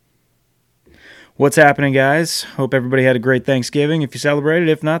What's happening, guys? Hope everybody had a great Thanksgiving. If you celebrated,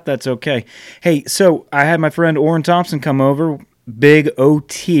 if not, that's okay. Hey, so I had my friend Orrin Thompson come over, big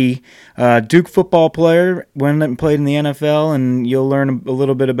OT, Duke football player, went and played in the NFL, and you'll learn a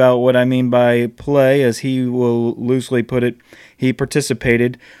little bit about what I mean by play, as he will loosely put it. He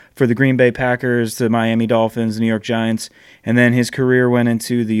participated for the Green Bay Packers, the Miami Dolphins, New York Giants, and then his career went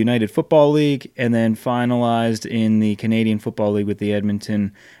into the United Football League and then finalized in the Canadian Football League with the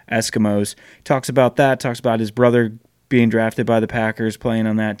Edmonton Eskimos. Talks about that, talks about his brother being drafted by the Packers, playing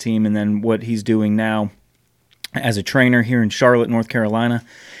on that team, and then what he's doing now as a trainer here in Charlotte, North Carolina,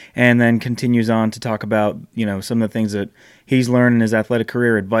 and then continues on to talk about, some of the things that he's learned in his athletic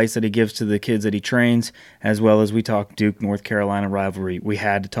career, advice that he gives to the kids that he trains, as well as we talk Duke North Carolina rivalry. We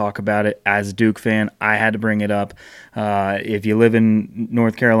had to talk about it. As a Duke fan, I had to bring it up. If you live in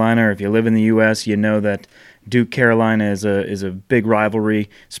North Carolina or if you live in the U.S., you know that Duke Carolina is a big rivalry,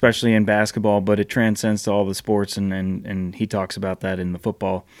 especially in basketball, but it transcends to all the sports, and he talks about that in the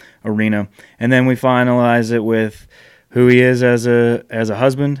football arena. And then we finalize it with who he is as a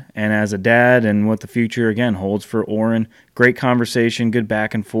husband and as a dad, and what the future again holds for Orrin. Great conversation, good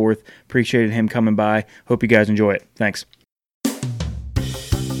back and forth. Appreciated him coming by. Hope you guys enjoy it. Thanks.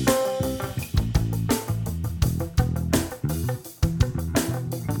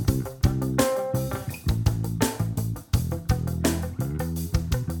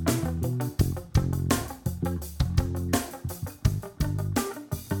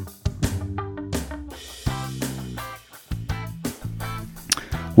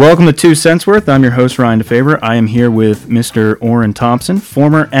 Welcome to Two Cents Worth. I'm your host, Ryan DeFaber. I am here with Mr. Orrin Thompson,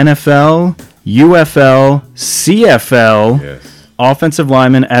 former NFL, UFL, CFL offensive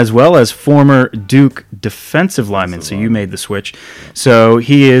lineman, as well as former Duke defensive lineman. So you made the switch. So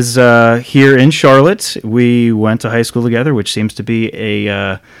he is here in Charlotte. We went to high school together, which seems to be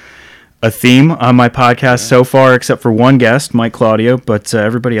a theme on my podcast so far, except for one guest, Mike Claudio, but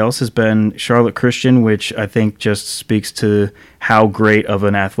everybody else has been Charlotte Christian, which I think just speaks to how great of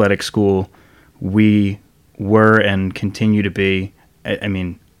an athletic school we were and continue to be. I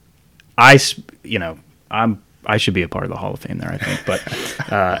mean, I should be a part of the Hall of Fame there, I think,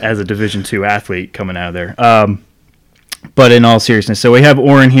 but as a Division II athlete coming out of there. But in all seriousness, so we have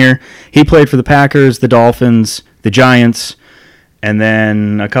Orrin here. He played for the Packers, the Dolphins, the Giants, and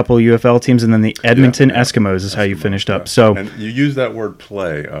then a couple of UFL teams, and then the Edmonton Eskimos is how you finished up. So, and you use that word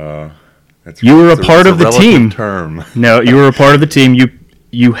 "play." You were a part of the team. Term. No, you were a part of the team.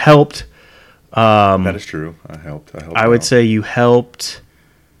 You helped. That is true. I helped. I would say you helped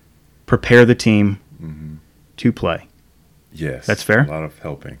prepare the team to play. Yes, that's fair. A lot of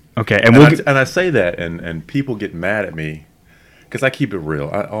helping. Okay, and I say that, and people get mad at me because I keep it real.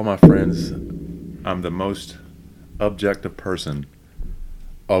 All my friends, I'm the most objective person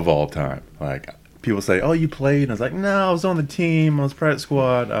of all time. Like, people say, "Oh, you played?" And I was like, "No, I was on the team. I was practice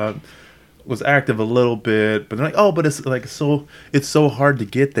squad. Was active a little bit." But they're like, "Oh, but it's like it's so hard to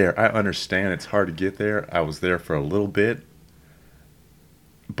get there." I understand it's hard to get there. I was there for a little bit,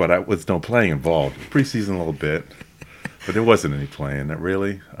 but I was no playing involved. Preseason a little bit, but there wasn't any playing. Not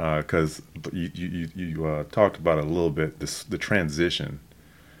really, because you talked about it a little bit. The transition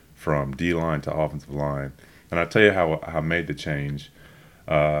from D line to offensive line. And I'll tell you how I made the change.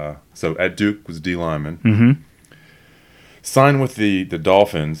 So at Duke was D lineman. Mm-hmm. Signed with the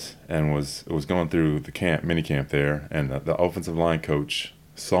Dolphins and was going through the mini camp there. And the offensive line coach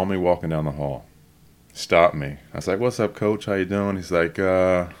saw me walking down the hall, stopped me. I was like, "What's up, coach? How you doing?" He's like,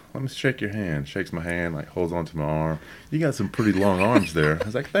 "Let me shake your hand." Shakes my hand, like holds onto my arm. "You got some pretty long arms there." I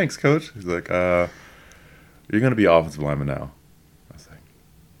was like, "Thanks, coach." He's like, "You're going to be offensive lineman now." I was like,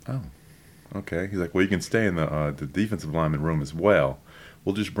 "Oh. Okay." He's like, "Well, you can stay in the defensive lineman room as well.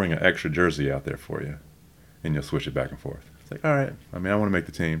 We'll just bring an extra jersey out there for you, and you'll switch it back and forth." It's like, all right. I mean, I want to make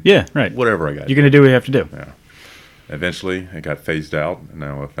the team. Yeah, right. Whatever I got. You're going to do what you have to do. Yeah. Eventually, it got phased out, and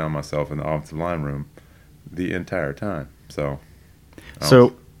now I found myself in the offensive line room the entire time. And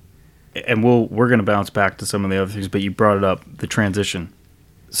we're going to bounce back to some of the other things, but you brought it up, the transition.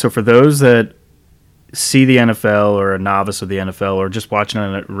 So for those that see the NFL or a novice of the NFL or just watching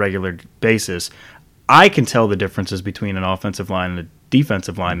on a regular basis, I can tell the differences between an offensive line and a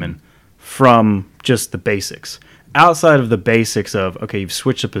defensive lineman from just the basics. Outside of the basics of, okay, you've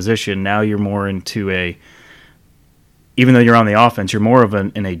switched a position, now you're more into even though you're on the offense, you're more of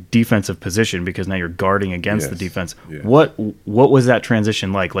in a defensive position because now you're guarding against the defense. Yes. What was that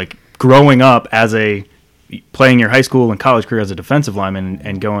transition like? Like growing up playing your high school and college career as a defensive lineman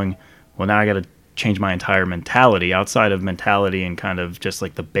and going, well, now I got to change my entire mentality outside of mentality and kind of just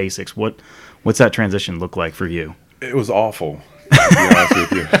like the basics. What's that transition look like for you? It was awful, to be honest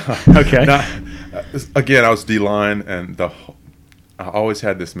with you. Okay. Again, I was D-line, and I always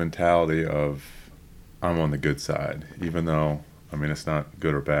had this mentality of I'm on the good side, even though, I mean, it's not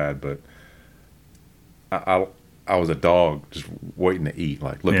good or bad, but I was a dog just waiting to eat,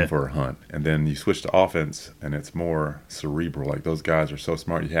 like looking for a hunt. And then you switch to offense, and it's more cerebral. Like, those guys are so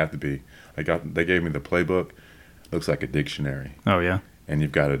smart, you have to be. They gave me the playbook. Looks like a dictionary. Oh, yeah. And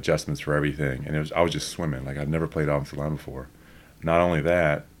you've got adjustments for everything. And I was just swimming. Like, I'd never played offensive line before. Not only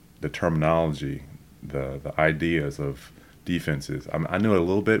that, the terminology, the ideas of defenses. I knew it a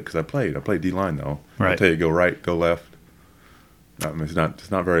little bit because I played D-line, though. Right. I tell you, go right, go left. I mean, it's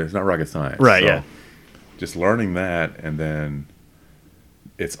not rocket science. Right, so, yeah. Just learning that, and then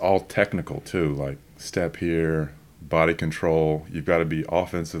it's all technical too. Like, step here, body control. You've got to be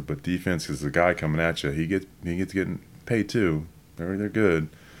offensive, but defense, because the guy coming at you, he gets getting paid too. They're good,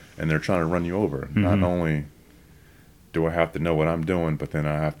 and they're trying to run you over. Mm-hmm. Not only do I have to know what I'm doing, but then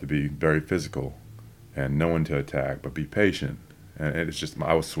I have to be very physical and know when to attack, but be patient. And it's just,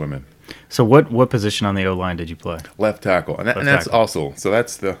 I was swimming. So what position on the O-line did you play? Left tackle, and that's tackle. also, so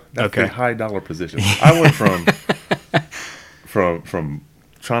that's the Okay. high dollar position. I went from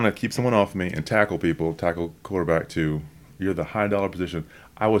trying to keep someone off me and tackle quarterback, to you're the high dollar position.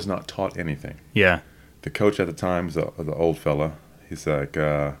 I was not taught anything. Yeah. The coach at the time was the old fella. He's like,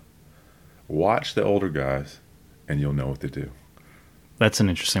 watch the older guys, and you'll know what to do. That's an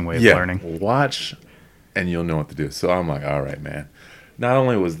interesting way of learning. Watch, and you'll know what to do. So I'm like, all right, man. Not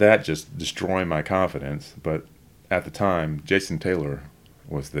only was that just destroying my confidence, but at the time, Jason Taylor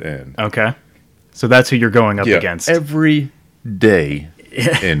was the end. Okay. So that's who you're going up against. Every day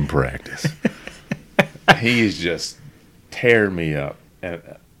in practice. He's just tearing me up. And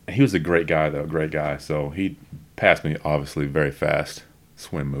he was a great guy, though, great guy. So he passed me, obviously, very fast.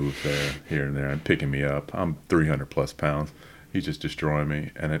 Swim moves there, here and there, and picking me up. I'm 300-plus pounds. He's just destroying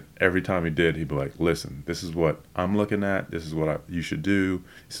me. And every time he did, he'd be like, listen, this is what I'm looking at. This is what you should do.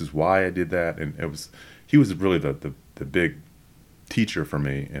 This is why I did that. And he was really the big teacher for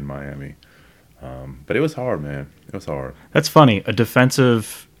me in Miami. But it was hard, man. It was hard. That's funny. A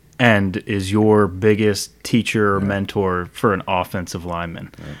defensive end is your biggest teacher or mentor for an offensive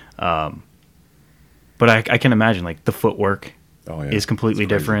lineman. Yeah. But I can imagine, like, the footwork is completely It's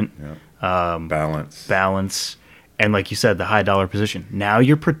crazy. different. Yeah. Balance. And like you said, the high dollar position. Now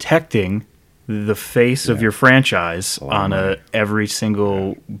you're protecting the face of your franchise on a every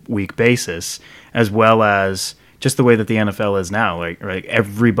single week basis, as well as just the way that the NFL is now. Like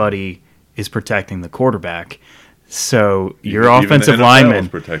everybody is protecting the quarterback. So your offensive lineman,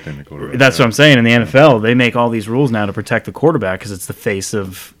 protecting the quarterback. that's what I'm saying. In the NFL, they make all these rules now to protect the quarterback because it's the face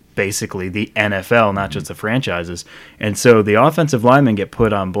of basically the NFL, not just the franchises. And so the offensive linemen get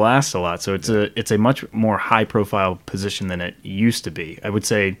put on blast a lot. So it's a much more high profile position than it used to be. I would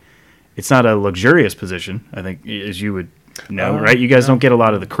say it's not a luxurious position, I think, as you would know, right? You guys don't get a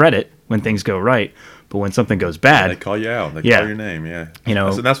lot of the credit when things go right, but when something goes bad, they call you out. They call your name. Yeah, you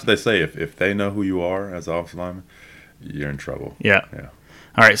know, that's what they say. If they know who you are as an offensive lineman, you're in trouble. Yeah.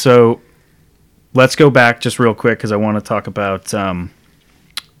 All right, so let's go back just real quick because I want to talk about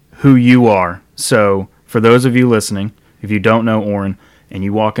who you are. So for those of you listening, if you don't know Orrin and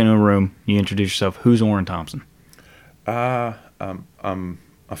you walk into a room, you introduce yourself. Who's Orrin Thompson? I'm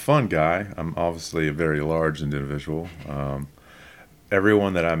a fun guy. I'm obviously a very large individual.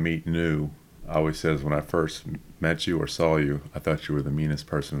 Everyone that I meet new always says when I first met you or saw you, I thought you were the meanest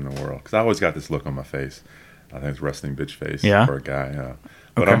person in the world. Because I always got this look on my face. I think it's resting bitch face for a guy.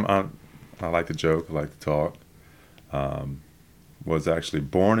 But Okay. I like to joke. I like to talk. Was actually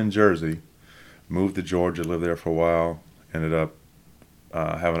born in Jersey, moved to Georgia, lived there for a while, ended up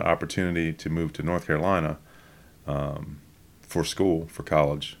having an opportunity to move to North Carolina for school, for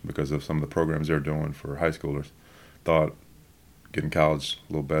college, because of some of the programs they're doing for high schoolers. Thought getting college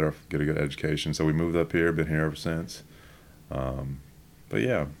a little better, get a good education. So we moved up here, been here ever since. But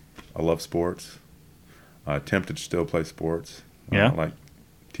yeah, I love sports. I attempted to still play sports. I like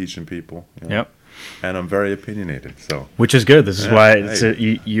teaching people. Yep. And I'm very opinionated, so which is good. This is why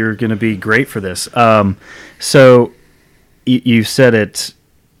you're going to be great for this. So you said it.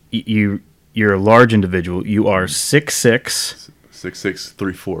 You're a large individual. You are 6'6". 6'6",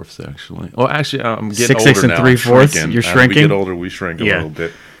 3/4 actually. Oh, actually, I'm getting 6'6" older and now. 3/4. You're shrinking. As we get older, we shrink a little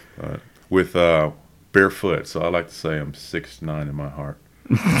bit with barefoot. So I like to say I'm 6'9" in my heart.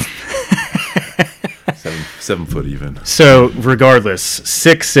 7 foot even. So regardless,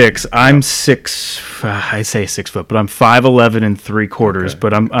 6'6". I'm 6. I say 6 foot, but I'm 5'11" and 3/4. Okay.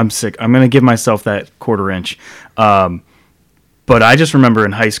 But I'm 6. I'm going to give myself that quarter inch. But I just remember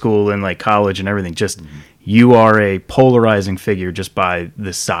in high school and like college and everything, just you are a polarizing figure just by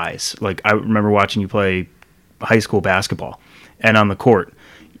the size. Like, I remember watching you play high school basketball, and on the court,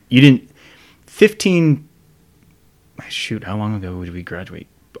 you didn't 15. Shoot, how long ago did we graduate?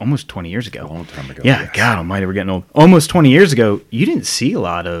 Almost 20 years ago. A long time ago. Yeah, yes. God almighty, we're getting old. Almost 20 years ago, you didn't see a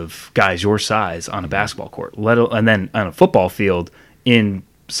lot of guys your size on a basketball court, and then on a football field in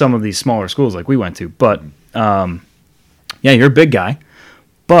some of these smaller schools like we went to. But yeah, you're a big guy,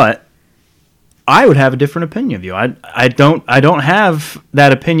 but I would have a different opinion of you. I don't have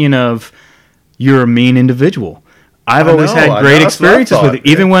that opinion of you're a mean individual. I've always had great experiences with it.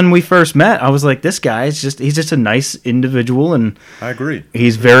 Even when we first met, I was like, this guy is he's just a nice individual, and I agree.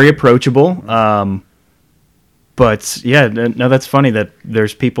 He's very approachable. But yeah, no, that's funny that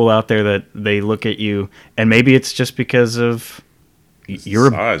there's people out there that they look at you, and maybe it's just because of you're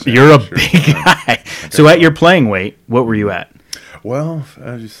a big guy. So at your playing weight, what were you at? Well,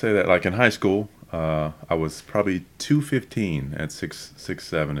 as you say that, like in high school, I was probably 215 at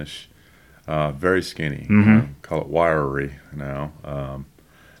 6'7" very skinny. Call it wiry now.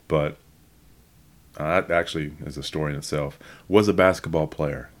 But that actually is a story in itself. Was a basketball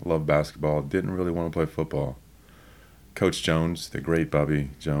player. Loved basketball. Didn't really want to play football. Coach Jones, the great Bobby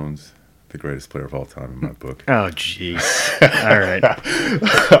Jones, the greatest player of all time in my book. Oh, jeez. All right.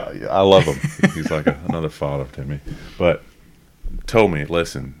 I love him. He's like another father to me. But told me,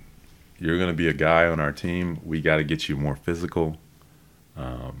 listen, you're going to be a guy on our team. We got to get you more physical.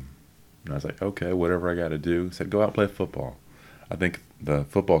 And I was like, okay, whatever I got to do. He said, go out and play football. I think the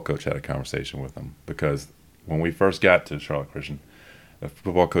football coach had a conversation with him because when we first got to Charlotte Christian, the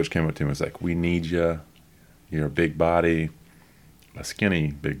football coach came up to him and was like, we need you. You're a big body, a skinny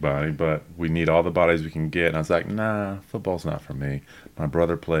big body, but we need all the bodies we can get. And I was like, nah, football's not for me. My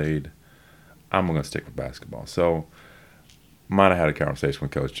brother played. I'm going to stick with basketball. So might have had a conversation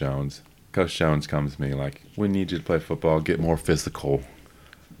with Coach Jones. Coach Jones comes to me like, we need you to play football, get more physical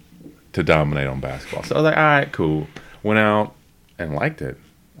to dominate on basketball. So I was like, all right, cool. Went out and liked it.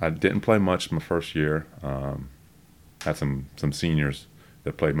 I didn't play much my first year. Had some seniors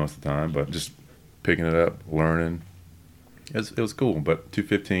that played most of the time, but just picking it up, learning. It was cool. But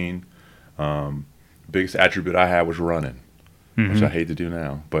 215, biggest attribute I had was running, which I hate to do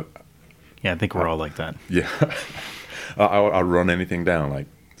now. But yeah, I think we're all like that. Yeah. I'll run anything down. Like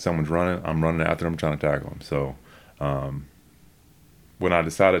someone's running, I'm running after them, trying to tackle them. So when I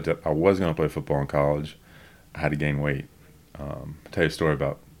decided that I was going to play football in college, I had to gain weight. I'll tell you a story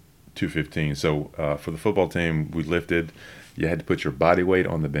about 215. So for the football team, we lifted. You had to put your body weight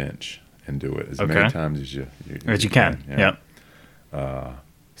on the bench and do it as many times as you can. Yeah.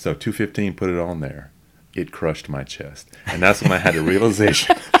 So 215, put it on there. It crushed my chest. And that's when I had a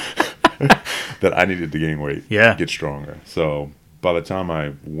realization that I needed to gain weight, get stronger. So by the time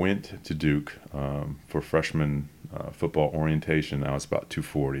I went to Duke for freshman football orientation, I was about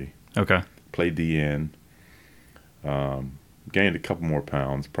 240. Okay. Played DN. Gained a couple more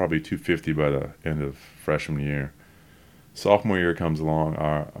pounds, probably 250 by the end of freshman year. Sophomore year comes along,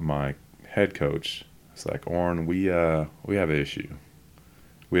 my head coach is like, Orrin, we have an issue.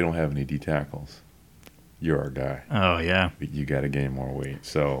 We don't have any D tackles. You're our guy. Oh, yeah. You got to gain more weight.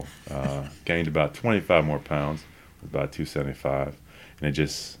 So gained about 25 more pounds, about 275. And it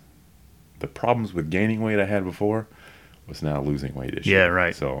just, the problems with gaining weight I had before was now losing weight issue. Yeah,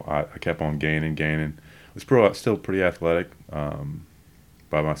 right. So I kept on gaining. Was still pretty athletic.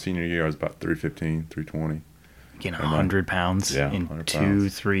 By my senior year, I was about 315, 320. Gain 100 pounds in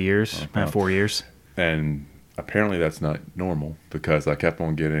 2-3 years, 4 years. And apparently that's not normal because I kept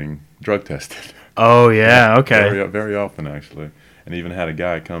on getting drug tested. Oh, yeah, okay. Very, very often, actually. And even had a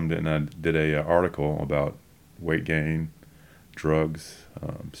guy come in and I did a article about weight gain, drugs,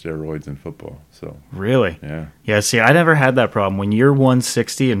 steroids in football. So really, yeah. See, I never had that problem. When you're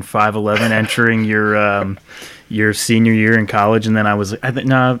 160 and 5'11", entering your senior year in college, and then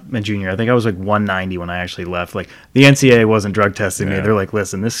my junior. I think I was like 190 when I actually left. Like the NCAA wasn't drug testing me. They're like,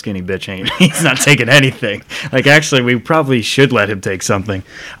 listen, this skinny bitch he's not taking anything. Like actually, we probably should let him take something.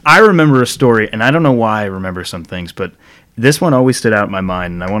 I remember a story, and I don't know why I remember some things, but this one always stood out in my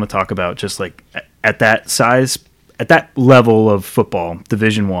mind, and I want to talk about just like at that size. At that level of football,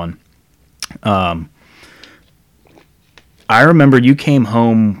 Division I, I remember you came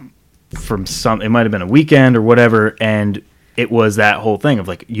home from it might have been a weekend or whatever, and it was that whole thing of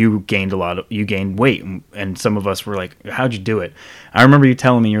like you gained weight, and some of us were like, how'd you do it? I remember you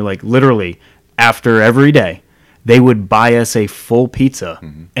telling me, you're like, literally after every day they would buy us a full pizza,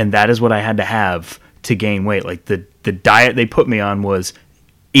 and that is what I had to have to gain weight. Like the diet they put me on was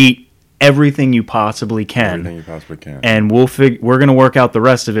eat everything you possibly can. Everything you possibly can. And we're going to work out the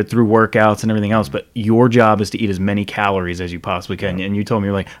rest of it through workouts and everything else, but your job is to eat as many calories as you possibly can. And you told me,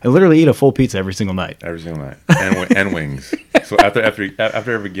 you're like, I literally eat a full pizza every single night. Every single night. And wings. So after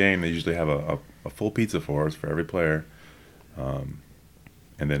every game, they usually have a full pizza for us, for every player.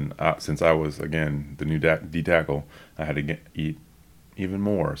 And then since I was, again, the new D tackle, I had to eat even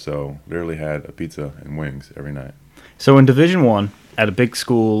more. So literally had a pizza and wings every night. So in Division I, at a big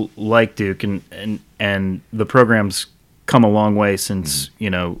school like Duke, and the program's come a long way since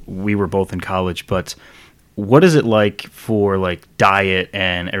we were both in college. But what is it like for like diet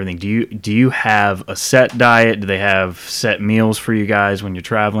and everything? Do you have a set diet? Do they have set meals for you guys when you're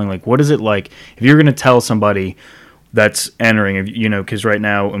traveling? Like, what is it like if you're going to tell somebody that's entering, because right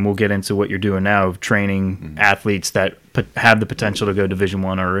now, and we'll get into what you're doing now, of training athletes that have the potential to go Division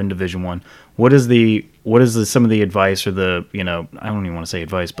I or in Division I. What is some of the advice, or the, I don't even want to say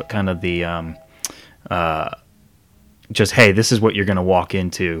advice, but kind of the just, hey, this is what you're going to walk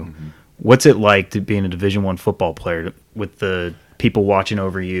into. Mm-hmm. What's it like to being a Division I football player with the people watching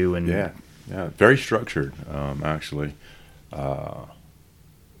over you? And yeah, very structured, actually.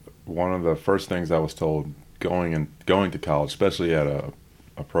 One of the first things I was told going to college, especially at a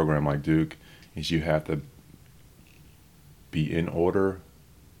program like Duke, is you have to be in order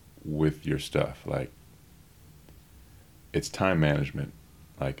with your stuff. Like, it's time management.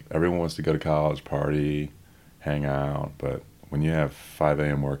 Like, everyone wants to go to college, party, hang out, but when you have 5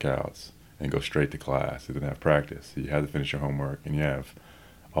 a.m. workouts and go straight to class and then have practice, you have to finish your homework, and you have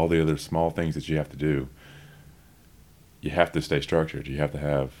all the other small things that you have to do, you have to stay structured. You have to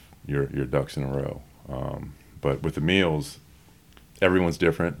have your ducks in a row. But with the meals, everyone's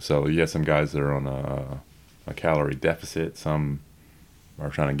different. So you have some guys that are on a calorie deficit. Some are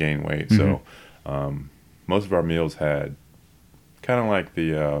trying to gain weight. Mm-hmm. So most of our meals had kind of like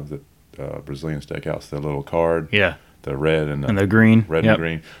the Brazilian steakhouse, the little card. Yeah. The red and the green. Red and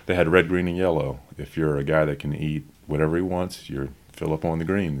green. They had red, green, and yellow. If you're a guy that can eat whatever he wants, you fill up on the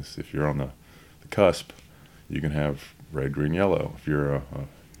greens. If you're on the cusp, you can have red, green, yellow. If you're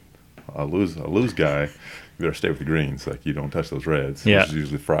a loose guy, you better stay with the greens. Like, you don't touch those reds. Yeah. Which is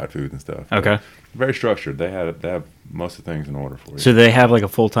usually fried food and stuff. Okay. But very structured. They have most of the things in order for you. So they have like a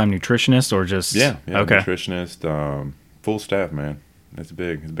full-time nutritionist, or just yeah, okay. Nutritionist, full staff, man. It's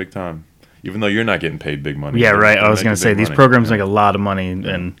big time. Even though you're not getting paid big money. Yeah, right. I was going to say these programs make a lot of money,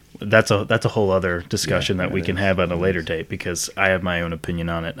 and that's a whole other discussion that we can have at a later date, because I have my own opinion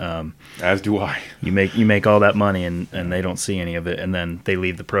on it. As do I. You make all that money, and they don't see any of it, and then they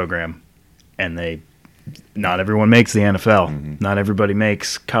leave the program, and not everyone makes the NFL. Mm-hmm. Not everybody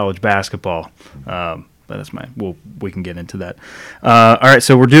makes college basketball. But that's we can get into that. All right,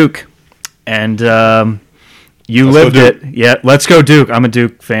 so we're Duke, and you lived it. Yeah, let's go Duke. I'm a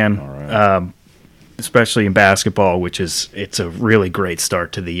Duke fan. All right. Especially in basketball, it's a really great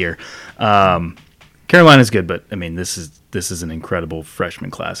start to the year. Carolina's good, but I mean, this is an incredible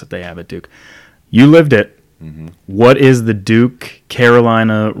freshman class that they have at Duke. You lived it. Mm-hmm. What is the Duke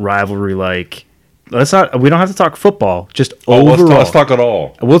Carolina rivalry like? We don't have to talk football, just overall. Let's talk it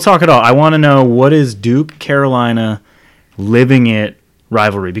all. We'll talk it all. I want to know, what is Duke Carolina living it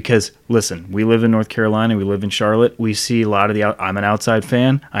rivalry? Because listen, we live in North Carolina, we live in Charlotte, we see a lot of I'm an outside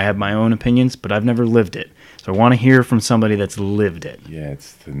fan, I have my own opinions, but I've never lived it, so I want to hear from somebody that's lived it. Yeah,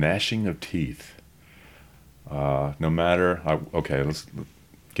 it's the gnashing of teeth. No matter okay, let's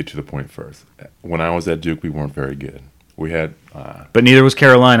get to the point first. When I was at Duke, we weren't very good. We had but neither was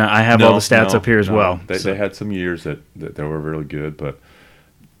Carolina. I have all the stats up here as well. They had some years that they were really good, but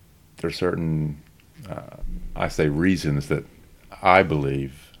there's certain I say reasons that I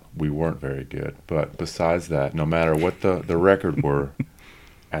believe we weren't very good. But besides that, no matter what the record were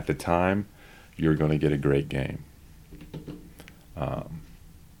at the time, you're going to get a great game.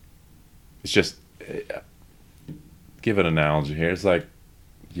 It's just, give an analogy here. It's like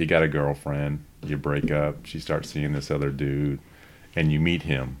you got a girlfriend, you break up, she starts seeing this other dude, and you meet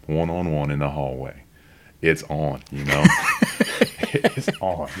him one-on-one in the hallway. It's on, It's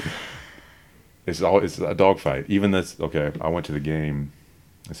on. It's a dogfight. Even this, okay, I went to the game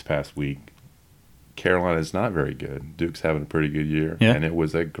this past week. Carolina is not very good. Duke's having a pretty good year, and it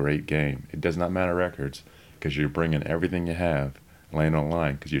was a great game. It does not matter records, because you're bringing everything you have, laying on the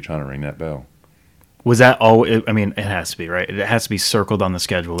line, because you're trying to ring that bell. Was that all? I mean, it has to be, right? It has to be circled on the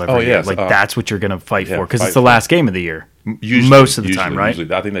schedule every year. Like, that's what you're going to fight for, because it's the last game of the year. Most of the time, right?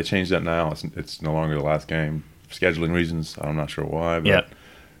 Usually. I think they changed that now. It's no longer the last game. Scheduling reasons, I'm not sure why. But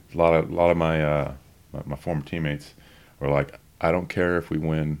a lot of my former teammates were like, I don't care if we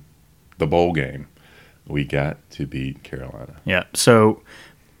win the bowl game. We got to beat Carolina. Yeah. So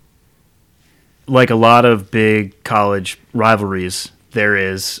like a lot of big college rivalries, there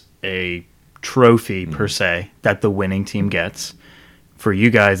is a trophy per se that the winning team gets. For you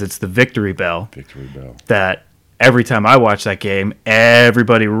guys, it's the victory bell. Victory bell. That every time I watch that game,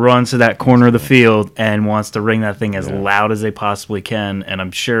 everybody runs to that corner of the field and wants to ring that thing as loud as they possibly can. And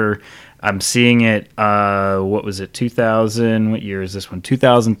I'm sure I'm seeing it. What was it? 2000? What year is this one?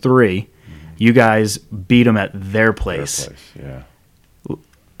 2003. You guys beat them at their place. Yeah.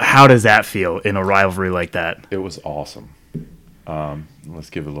 How does that feel in a rivalry like that? It was awesome. Let's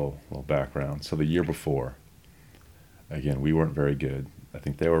give a little background. So the year before, again, we weren't very good. I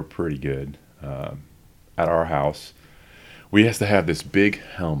think they were pretty good. At our house, we used to have this big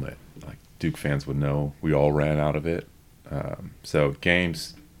helmet. Like Duke fans would know, we all ran out of it. So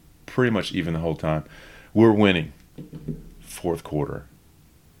games pretty much even the whole time. We're winning. Fourth quarter,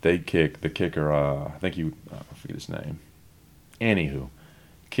 they kick the kicker. I think I forget his name. Anywho,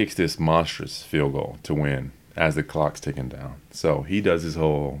 kicks this monstrous field goal to win as the clock's ticking down. So he does his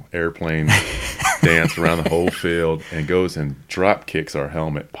whole airplane dance around the whole field and goes and drop kicks our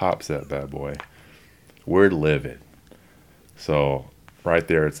helmet, pops that bad boy. We're livid. So right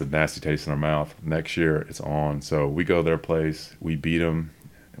there, it's a nasty taste in our mouth. Next year, it's on. So we go to their place. We beat them.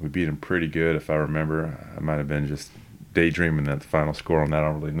 We beat them pretty good, if I remember. I might have been just daydreaming at the final score on that. I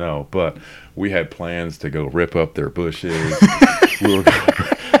don't really know. But we had plans to go rip up their bushes. we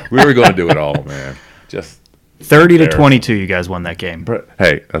were going to do it all, man. Just 30-22, you guys won that game. But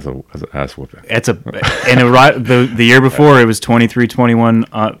hey, that's an ass whooping. The year before it was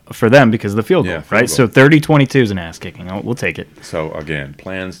 23-21 for them because of the field goal, right? So 30-22 is an ass kicking. We'll take it. So again,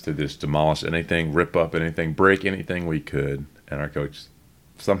 plans to just demolish anything, rip up anything, break anything we could, and our coach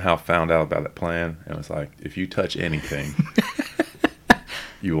somehow found out about that plan and was like, "If you touch anything,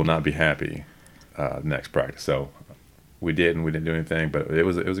 you will not be happy next practice." So we didn't do anything, but it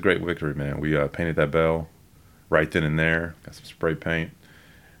was a great victory, man. We painted that bell right then and there. Got some spray paint.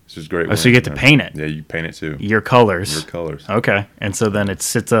 It's just great. So you get to paint it. Yeah, you paint it too. Your colors. Your colors. Okay, and so then it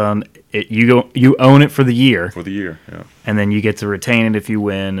sits on it. You own it for the year. For the year, yeah. And then you get to retain it if you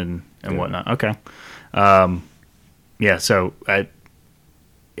win and whatnot. Okay. Yeah. So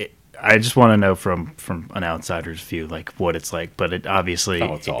I just want to know from an outsider's view, like what it's like. But it obviously.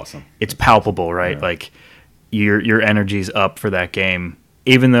 Oh, it's awesome. It's palpable, right? Yeah. Like your energy's up for that game,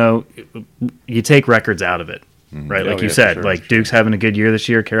 even though you take records out of it. Right, like you said, sure, like Duke's having a good year this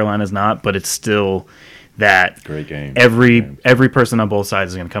year, Carolina's not, but it's still that great game. Every person on both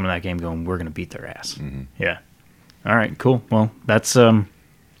sides is going to come in that game going, we're going to beat their ass. Mm-hmm. Yeah. All right, cool. Well, that's I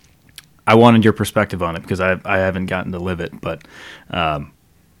wanted your perspective on it because I haven't gotten to live it, but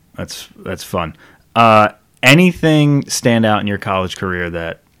that's fun. Anything stand out in your college career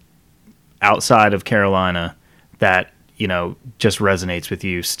that outside of Carolina that just resonates with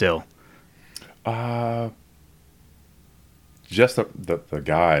you still? Just the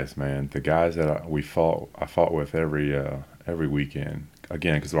guys, man. The guys that I fought with every weekend.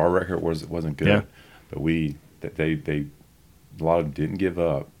 Again, because our record wasn't good, yeah. But they a lot of them didn't give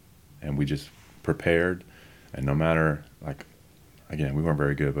up, and we just prepared. And no matter again, we weren't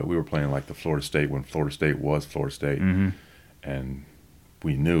very good, but we were playing like the Florida State when Florida State was Florida State, mm-hmm. And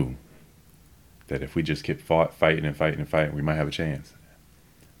we knew that if we just kept fighting, we might have a chance.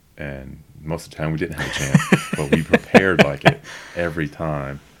 And most of the time we didn't have a chance, but we prepared like it every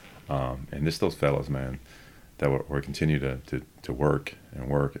time. And just those fellas, man, that we continue to work and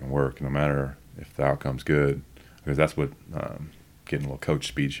work and work, no matter if the outcome's good, because that's what getting a little coach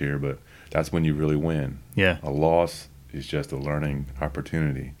speech here, but that's when you really win. Yeah, a loss is just a learning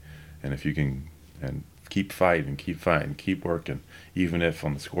opportunity, and if you can and keep fighting, keep working, even if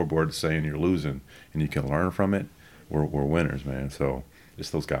on the scoreboard it's saying you're losing, and you can learn from it, we're winners, man. So.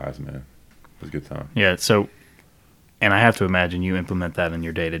 Just those guys, man. It was a good time. Yeah, so, and I have to imagine you implement that in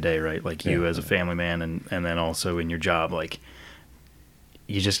your day-to-day, right? Like you as a family man and then also in your job. Like,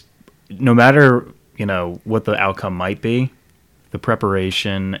 you just, no matter, what the outcome might be, the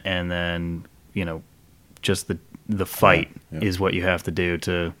preparation and then, just the fight is what you have to do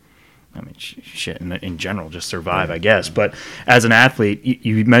to, shit, in general, just survive, I guess. But as an athlete,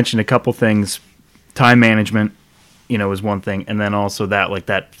 you mentioned a couple things, time management, is one thing, and then also that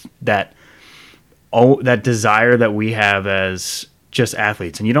desire that we have as just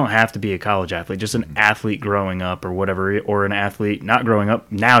athletes, and you don't have to be a college athlete, just an athlete growing up or whatever, or an athlete not growing up.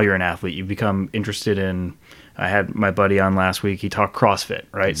 Now you're an athlete. You become interested in. I had my buddy on last week. He talked CrossFit,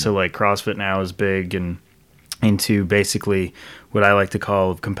 right? Mm-hmm. So like CrossFit now is big and into basically what I like to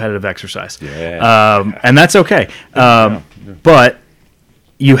call competitive exercise. Yeah. And that's okay. But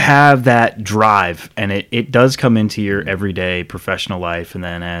you have that drive, and it does come into your everyday professional life, and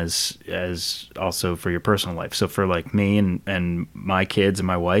then as also for your personal life. So for like me and my kids and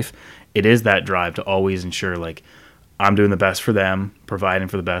my wife, it is that drive to always ensure like I'm doing the best for them, providing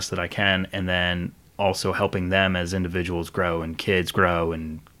for the best that I can, and then also helping them as individuals grow and kids grow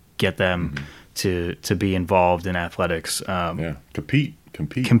and get them to be involved in athletics.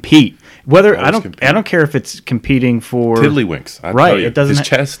 Compete. Whether Always I don't care if it's competing for tiddlywinks. Right. Tell you, It doesn't his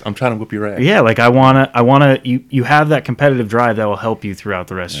chest. I'm trying to whip your ass. Yeah, like I wanna you have that competitive drive that will help you throughout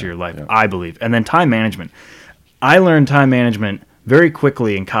the rest of your life, I believe. And then time management. I learned time management very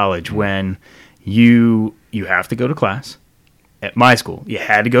quickly in college when you have to go to class. At my school, you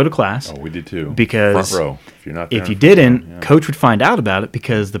had to go to class. Oh, we did too. Because front row. If you're not there if you didn't, coach would find out about it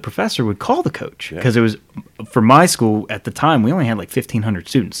because the professor would call the coach. Because it was, for my school at the time, we only had like 1,500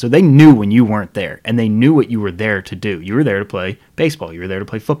 students. So they knew when you weren't there, and they knew what you were there to do. You were there to play baseball. You were there to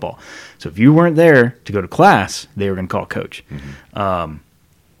play football. So if you weren't there to go to class, they were going to call coach. So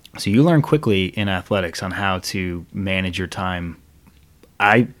you learn quickly in athletics on how to manage your time,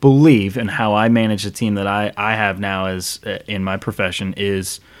 I believe, and how I manage the team that I have now as in my profession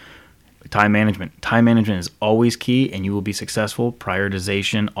is time management. Time management is always key, and you will be successful.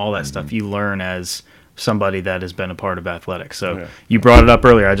 Prioritization, all that stuff you learn as somebody that has been a part of athletics. So you brought it up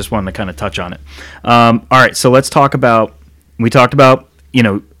earlier. I just wanted to kind of touch on it. All right, so let's talk about. We talked about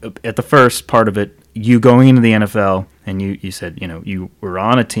at the first part of it, you going into the NFL, and you said you were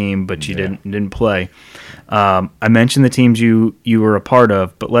on a team, but you didn't play. I mentioned the teams you were a part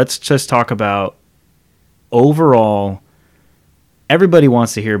of, but let's just talk about overall. Everybody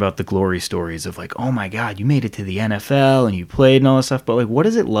wants to hear about the glory stories of like, oh my God, you made it to the NFL and you played and all that stuff. But like, what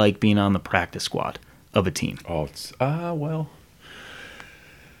is it like being on the practice squad of a team? Oh, it's well.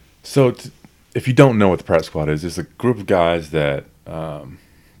 So if you don't know what the practice squad is, it's a group of guys that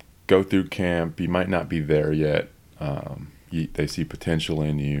go through camp. You might not be there yet. They see potential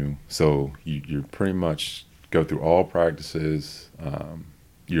in you, so you pretty much go through all practices.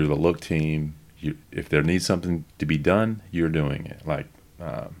 You're the look team. If there needs something to be done, you're doing it.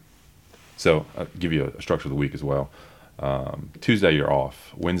 So I'll give you a structure of the week as well. Tuesday you're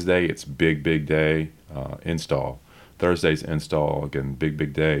off. Wednesday it's big day, install. Thursday's install, again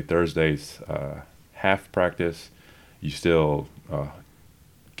big day. Thursday's half practice. You still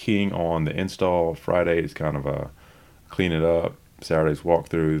keying on the install. Friday is kind of a clean it up. Saturday's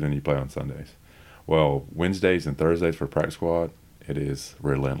walkthrough, then you play on Sundays. Well, Wednesdays and Thursdays for practice squad, it is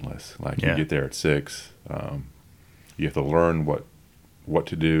relentless. You get there at 6. You have to learn what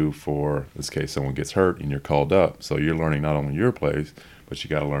to do for, in this case, someone gets hurt and you're called up. So you're learning not only your plays, but you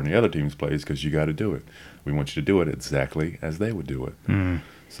got to learn the other team's plays because you got to do it. We want you to do it exactly as they would do it.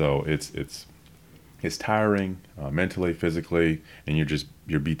 So it's tiring mentally, physically, and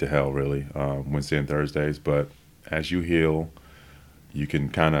you're beat to hell really Wednesday and Thursdays. But as you heal, you can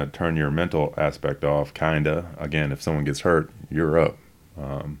kind of turn your mental aspect off. Again, if someone gets hurt, you're up.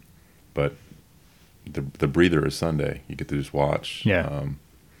 But the breather is Sunday. You get to just watch.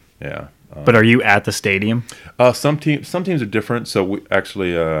 But are you at the stadium? Some teams are different. So we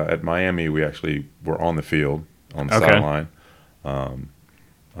actually at Miami, we actually were on the field on the sideline.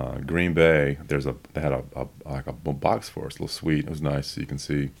 Green Bay, they had a box for us, a little suite. It was nice. You can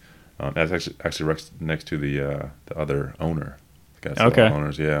see. That's actually next to the other owner.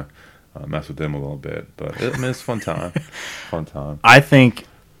 Owners, mess with them a little bit, but it's fun time. Fun time. I think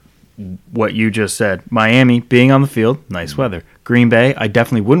what you just said, Miami being on the field, nice weather. Green Bay, I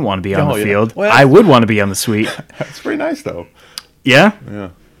definitely wouldn't want to be on the field. Well, I would want to be on the suite. It's pretty nice though. Yeah. Yeah.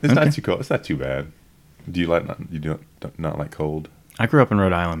 It's not too cold. It's not too bad. Do you not like cold? I grew up in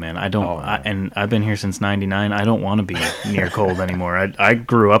Rhode Island, man. I don't, and I've been here since '99. I don't want to be near cold anymore. I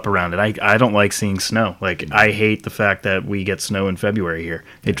grew up around it. I don't like seeing snow. I hate the fact that we get snow in February here.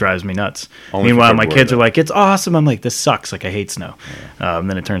 It drives me nuts. Meanwhile, my kids are like, "It's awesome." I'm like, "This sucks." I hate snow.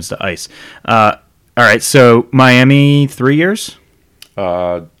 Then it turns to ice. All right, so Miami, 3 years.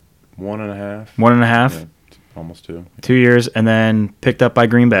 1.5. 1.5. Yeah, almost 2. 2 years, and then picked up by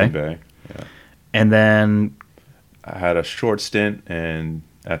Green Bay. Green Bay. Yeah. And then I had a short stint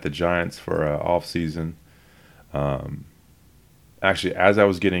at the Giants for an off season. Actually, as I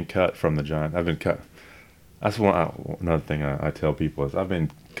was getting cut from the Giants, I've been cut. That's another thing I tell people is I've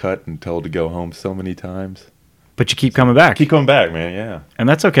been cut and told to go home so many times. But you keep coming back. Keep coming back, man. Yeah. And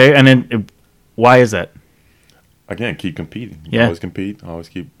that's okay. And then why is that? Again, keep competing. Yeah. Always compete. Always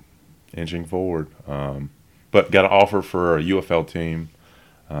keep inching forward. But got an offer for a UFL team.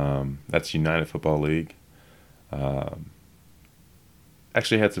 That's United Football League.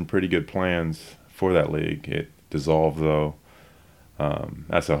 Actually had some pretty good plans for that league. It dissolved though.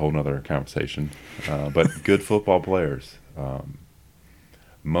 That's a whole nother conversation. But good football players.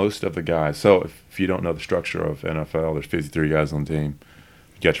 Most of the guys. So if you don't know the structure of NFL, there's 53 guys on the team.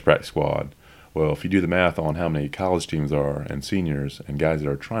 You got your practice squad. Well, if you do the math on how many college teams are and seniors and guys that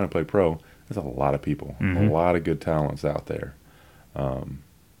are trying to play pro, there's a lot of people, a lot of good talents out there.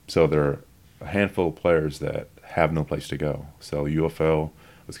 So there are a handful of players that have no place to go. So UFL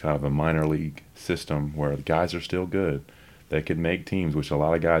was kind of a minor league system where the guys are still good. They could make teams, which a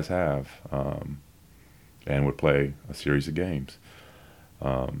lot of guys have, and would play a series of games.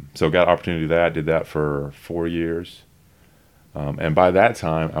 So got an opportunity to do that. Did that for 4 years. And by that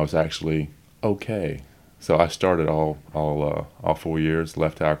time, I was actually okay. So I started all 4 years,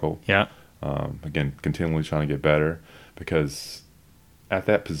 left tackle. Yeah. Again, continually trying to get better, because at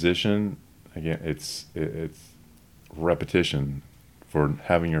that position, again, it's repetition for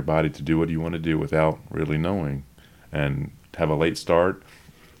having your body to do what you want to do without really knowing, and have a late start.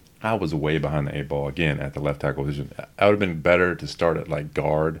 I was way behind the 8 ball again at the left tackle position. I would have been better to start at like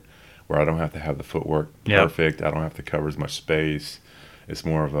guard, where I don't have to have the footwork perfect. I don't have to cover as much space. It's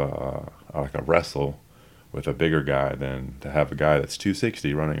more of like a wrestle with a bigger guy than to have a guy that's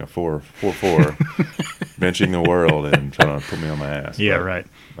 260 running a 4.44, benching the world and trying to put me on my ass. Yeah, but, right.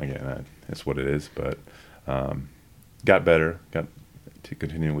 Again, that's what it is. But got better, got to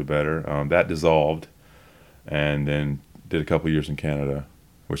continually better. That dissolved, and then did a couple years in Canada,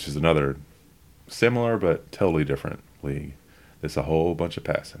 which is another similar but totally different league. It's a whole bunch of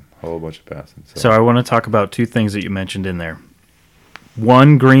passing. So I want to talk about two things that you mentioned in there.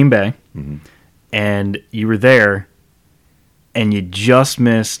 One, Green Bay, and you were there, and you just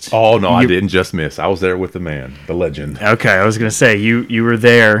missed. Oh, no, I didn't just miss. I was there with the man, the legend. Okay, I was going to say, you were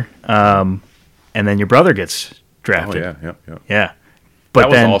there, and then your brother gets drafted. Oh, yeah. Yeah. But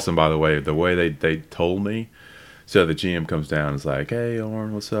that was awesome, by the way. The way they told me. So the GM comes down and is like, "Hey,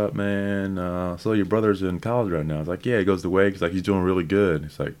 Orrin, what's up, man? So your brother's in college right now." I was like, "Yeah." He goes to Wake. He's like, "He's doing really good."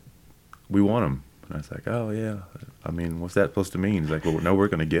 It's like, "We want him." And I was like, "Oh, yeah. I mean, what's that supposed to mean?" He's like, "Well, no, we're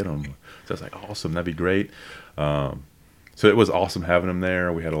going to get him." So I was like, "Awesome. That'd be great." So it was awesome having him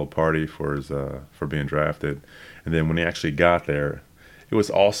there. We had a little party for his for being drafted. And then when he actually got there, it was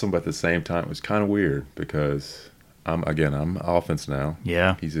awesome, but at the same time, it was kind of weird because I'm offense now.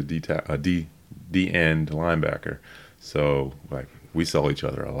 Yeah. He's a D-end linebacker. So, like, we saw each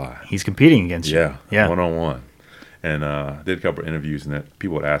other a lot. He's competing against you. Yeah, one-on-one. And did a couple of interviews, and that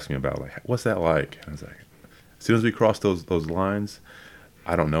people would ask me about, like, what's that like? And I was like, as soon as we crossed those lines,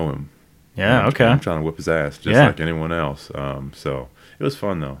 I don't know him. Yeah, okay. I'm trying to whip his ass just like anyone else. So it was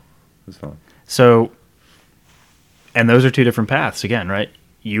fun, though. It was fun. So, and those are two different paths again, right?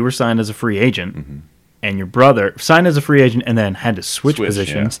 You were signed as a free agent, and your brother signed as a free agent and then had to switch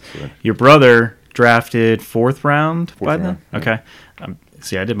positions. Yeah. Your brother drafted fourth round by then? Yeah. Okay.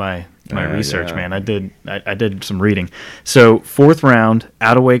 See, I did my research, man. I did some reading. So, fourth round,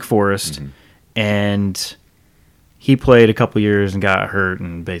 out of Wake Forest, and he played a couple years and got hurt,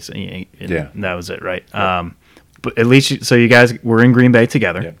 and basically that was it, right? Yeah. But at least, so you guys were in Green Bay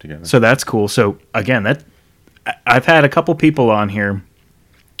together. Yep, together. So that's cool. So, again, I've had a couple people on here,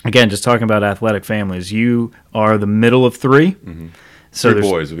 again, just talking about athletic families. You are the middle of three. Mm-hmm. So three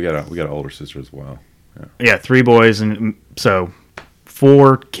boys. We got an older sister as well. Yeah, three boys, and so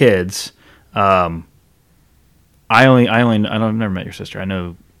 4 kids. I've never met your sister. I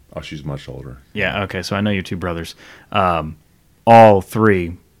know. Oh, she's much older. Yeah. Okay. So I know your 2 brothers. All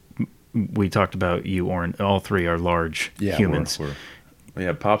 3. We talked about you, Orrin. All 3 are large humans.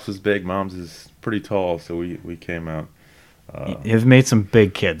 Pops is big. Mom's is pretty tall. So we came out. You've made some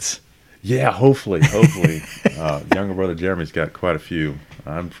big kids. Yeah, hopefully. Younger brother Jeremy's got quite a few.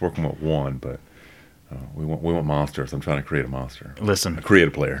 I'm working with 1, but we want monsters. I'm trying to create a monster. Listen, create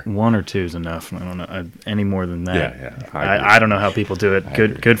a player. 1 or 2 is enough. I don't know any more than that. Yeah. I don't know how people do it.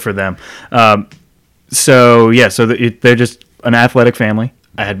 Good for them. So they're just an athletic family.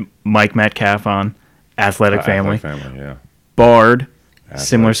 I had Mike Metcalf on, athletic family. Yeah. Bard.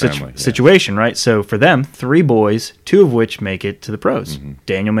 Similar situation, right? So for them, 3 boys, 2 of which make it to the pros. Mm-hmm.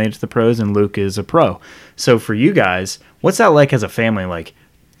 Daniel made it to the pros, and Luke is a pro. So for you guys, what's that like as a family? Like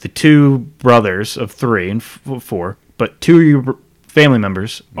the 2 brothers of 3 and 4, but 2 of your family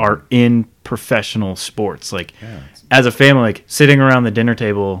members are in professional sports. Like as a family, like sitting around the dinner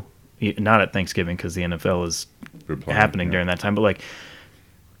table, not at Thanksgiving because the NFL is happening during that time, but like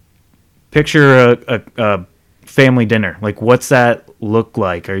picture a family dinner. Like, what's that look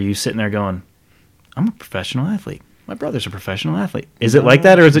like? Are you sitting there going, I'm a professional athlete. My brother's a professional athlete. Is it like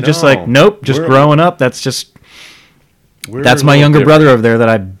that, or is it just like, nope, just growing up, that's my younger brother over there that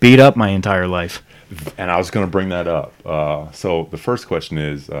I beat up my entire life? And I was going to bring that up. So the first question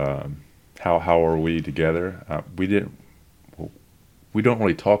is, how are we together? We don't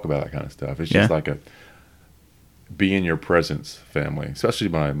really talk about that kind of stuff. It's just like a be in your presence family, especially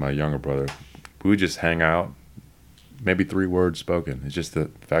my younger brother. We would just hang out, maybe 3 words spoken. It's just the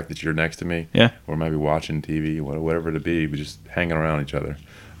fact that you're next to me, or maybe watching TV, whatever it be, but just hanging around each other.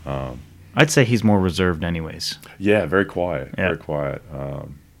 I'd say he's more reserved anyways. Yeah, very quiet, very quiet.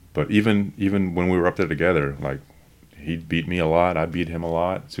 But even when we were up there together, like he'd beat me a lot, I beat him a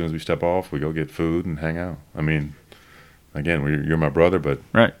lot. As soon as we step off, we go get food and hang out. I mean, again, you're my brother, but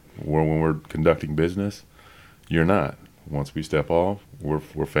when we're conducting business, you're not. Once we step off, we're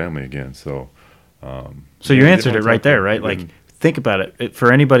family again. So you answered it right there, right? Like, think about it.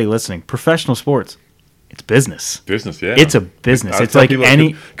 For anybody listening, professional sports, it's business. Business, yeah. It's a business. It's like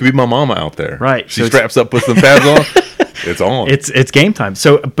any. Could be my mama out there, right? She straps up, puts some pads on. It's on. It's game time.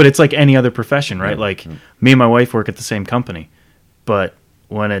 So, but it's like any other profession, right? Like me and my wife work at the same company, but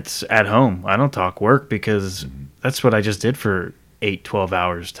when it's at home, I don't talk work because that's what I just did for 8-12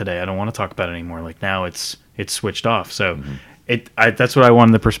 hours today. I don't want to talk about it anymore. Like now it's switched off. So that's what I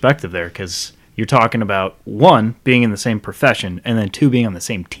wanted the perspective there, because you're talking about 1, being in the same profession, and then 2, being on the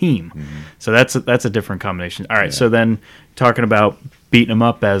same team. So that's a different combination. All right. So then talking about beating him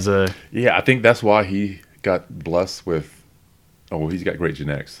up as a I think that's why he got blessed with. Oh, well, he's got great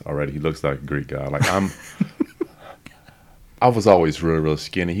genetics already. He looks like a Greek guy. Like I was always really, really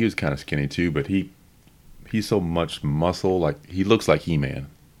skinny. He was kind of skinny too, but he's so much muscle. Like he looks like He-Man,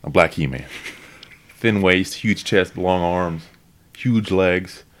 a black He-Man. Thin waist, huge chest, long arms, huge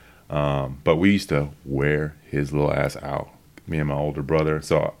legs. But we used to wear his little ass out, me and my older brother.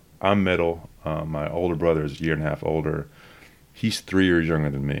 So I'm middle. My older brother is a year and a half older. He's 3 years younger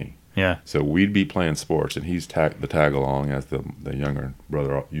than me. Yeah. So we'd be playing sports, and he's the tag along, as the younger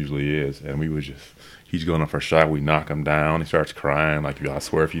brother usually is. And we would he's going up for a shot. We knock him down. He starts crying. Like, I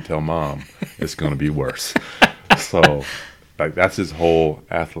swear, if you tell mom, it's going to be worse. So, like, that's his whole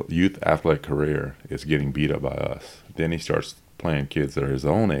youth athletic career, is getting beat up by us. Then he starts playing kids that are his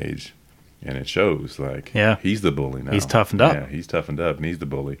own age, and it shows. Like, he's the bully now. He's toughened up. Yeah, he's toughened up, and he's the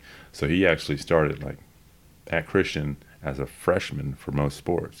bully. So he actually started, like, at Christian as a freshman for most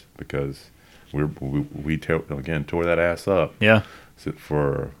sports, because we tore that ass up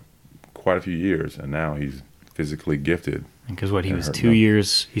for quite a few years, and now he's physically gifted. Because he was 2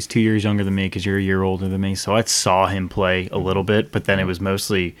 years, he's 2 years younger than me, because you're a year older than me. So I saw him play a little bit, but then it was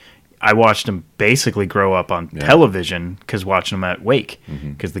mostly, I watched him basically grow up on television, because watching him at Wake,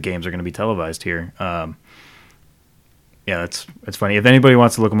 because the games are going to be televised here. Yeah, it's funny. If anybody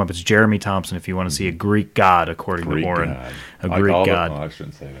wants to look him up, it's Jeremy Thompson. If you want to see a Greek god, according to Orrin, a Greek god. I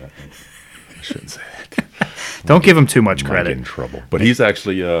shouldn't say that. Don't give him too much credit. Get in trouble. But he's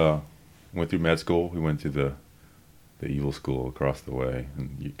actually went through med school. He went to the evil school across the way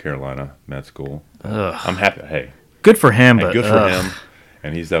in Carolina med school. I'm happy. Hey, good for him. But good for him.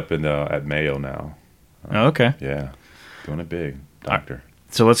 And he's up in at Mayo now. Okay. Yeah, doing it big, doctor.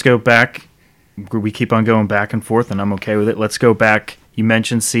 So let's go back. We keep on going back and forth, and I'm okay with it. Let's go back. You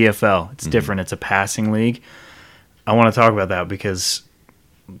mentioned CFL. It's different. It's a passing league. I want to talk about that, because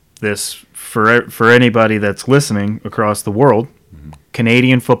this, for anybody that's listening across the world,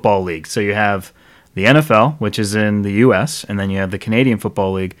 Canadian Football League. So you have the NFL, which is in the U.S., and then you have the Canadian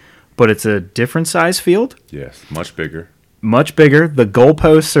Football League, but it's a different size field. Yes, much bigger. Much bigger. The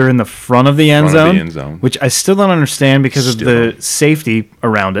goalposts are in the front of the end zone, which I still don't understand because of the safety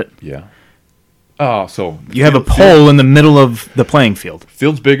around it. Yeah. Oh, so you have a pole in the middle of the playing field.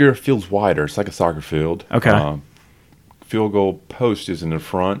 Field's bigger, field's wider. It's like a soccer field. Okay. Field goal post is in the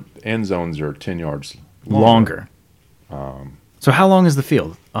front. End zones are 10 yards longer. So how long is the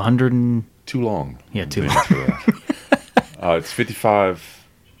field? 100 and... Too long. Yeah, too long. It's 55.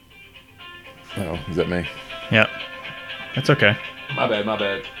 Oh, is that me? Yeah. That's okay. My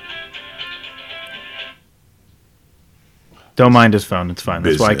bad. Don't mind his phone. It's fine.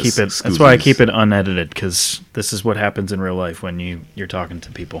 That's why I keep it. Excuses. That's why I keep it unedited, because this is what happens in real life when you're talking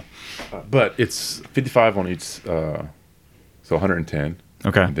to people. But it's 55 on each, so 110.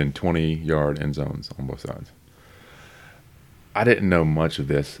 Okay. And then 20-yard end zones on both sides. I didn't know much of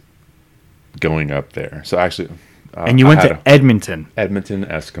this going up there. So actually, and you went to Edmonton. Edmonton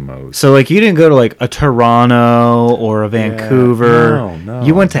Eskimos. So like you didn't go to like a Toronto or a Vancouver. No.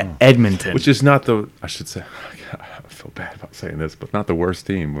 You went to Edmonton, which is not the. I should say. I feel bad about saying this, but not the worst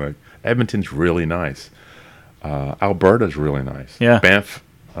team. Like Edmonton's really nice. Alberta's really nice. Yeah. Banff,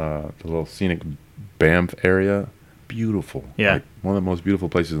 the little scenic Banff area, beautiful. Yeah. Like one of the most beautiful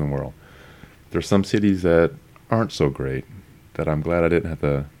places in the world. There's some cities that aren't so great that I'm glad I didn't have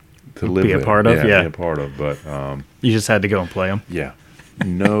to to live Be a with. part of, yeah. Be a part of. But You just had to go and play them. yeah,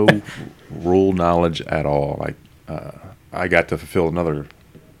 no rule knowledge at all. Like I got to fulfill another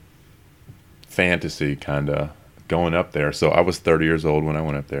fantasy kind of going up there. So I was 30 years old when I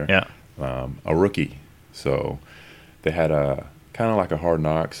went up there. Yeah. A rookie. So they had a kind of like a Hard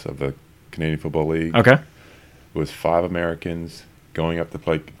Knocks of the Canadian Football League. Okay. It was 5 Americans going up to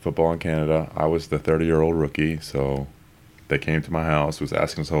play football in Canada. I was the 30-year-old rookie, so they came to my house, was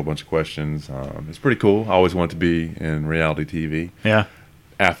asking us a whole bunch of questions. It's pretty cool. I always wanted to be in reality TV. Yeah.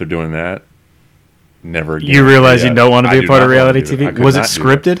 After doing that, never again. You realize Yeah, you don't want to I be a do part not of want reality to do it. TV? Was it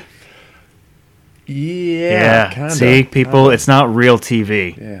scripted? Yeah, kind of. See, people, it's not real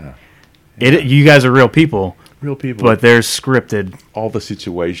TV. Yeah. You guys are real people, Real people. but they're scripted. all the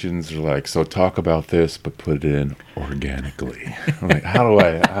situations are like, so talk about this, but put it in organically. I'm like, how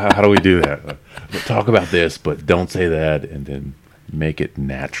do we do that? Like, talk about this, but don't say that, and then make it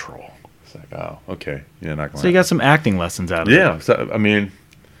natural. It's like, oh, okay. Yeah, not going So you got some acting lessons out of it. yeah. So I mean,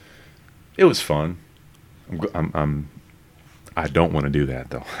 it was fun. I don't want to do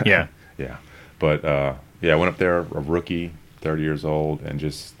that though. Yeah. Yeah. But yeah, I went up there a rookie, 30 years old, and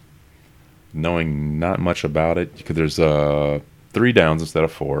just knowing not much about it because there's 3 downs instead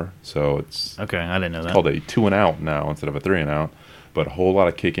of 4, so it's Okay, I didn't know that. called a 2 and out now instead of a 3 and out. But a whole lot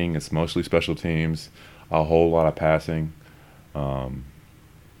of kicking. It's mostly special teams. A whole lot of passing.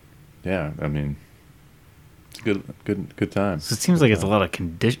 Yeah, I mean, it's a good time. So it seems like it's a lot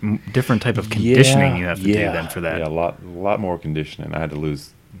of different type of conditioning you have to do Yeah, then for that. Yeah, a lot more conditioning. I had to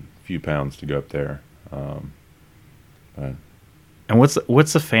lose a few pounds to go up there. But And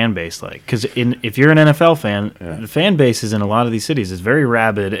what's the fan base like? Because if you're an NFL fan, Yeah. the fan bases in a lot of these cities is very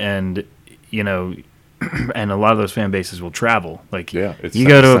rabid, and and a lot of those fan bases will travel. Like, Yeah, it's you the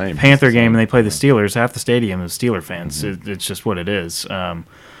go to same. a Panther It's the game and same. they play the Steelers, half the stadium is Steeler fans. It's just what it is.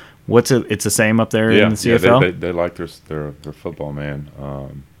 It's the same up there in the CFL. Yeah, they like their football, man.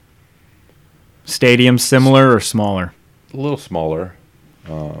 Stadium similar or smaller? A little smaller,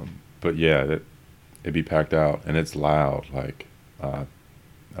 but yeah, it'd be packed out and it's loud. Like,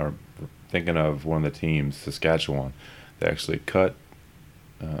 or thinking of one of the teams, Saskatchewan, they actually cut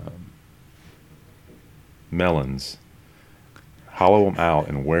melons, hollow them out,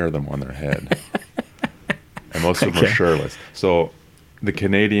 and wear them on their head. And most of them are Okay. shirtless. So the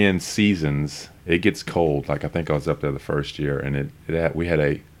Canadian seasons, it gets cold. Like I think I was up there the first year, and we had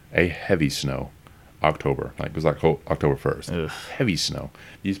a heavy snow, October. Like it was like October 1st. Ugh. Heavy snow.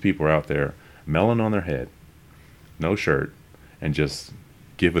 These people are out there, melon on their head, no shirt, and just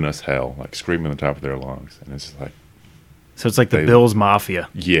giving us hell, like screaming on the top of their lungs. And it's like, So it's like the They- Bills Mafia.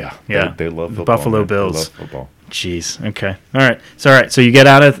 yeah, Yeah. they love The football. Buffalo man. They Bills. love football. Jeez. Okay. All right. So you get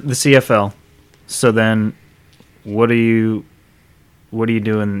out of the CFL. So then, what do you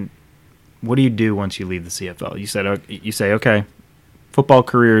do what do you do once you leave the CFL? You say, okay, football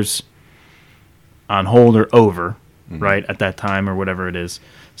career's on hold or over, right, at that time or whatever it is.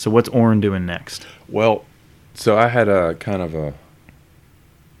 So what's Oren doing next? Well, so I had a kind of a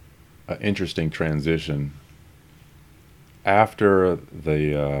interesting transition after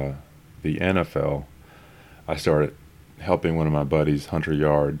the NFL. I started helping one of my buddies, Hunter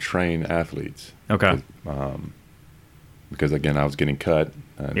Yard, train athletes. Okay. Because again, I was getting cut.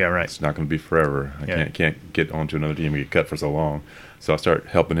 And Yeah, right. It's not going to be forever. I Yeah. can't get onto another team and get cut for so long. So I started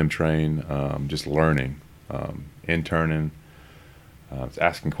helping him train, just learning, interning,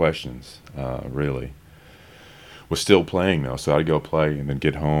 asking questions. Really, was still playing though. So I'd go play and then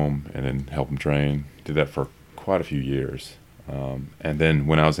get home and then help him train. Did that for quite a few years. And then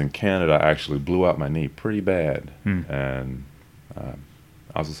when I was in Canada, I actually blew out my knee pretty bad. And I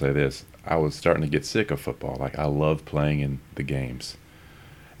also say this: I was starting to get sick of football. Like I loved playing in the games,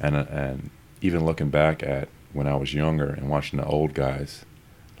 and even looking back at when I was younger and watching the old guys,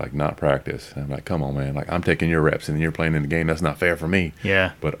 like not practice. And I'm like, come on, man! Like I'm taking your reps and you're playing in the game. That's not fair for me.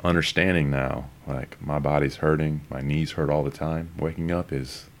 Yeah. But understanding now, like my body's hurting, my knees hurt all the time. Waking up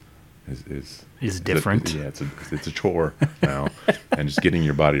is Different. Yeah, it's a chore now, and just getting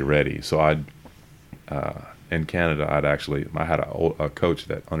your body ready. So in Canada, I had a coach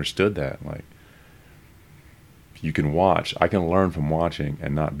that understood that. Like, you can watch. I can learn from watching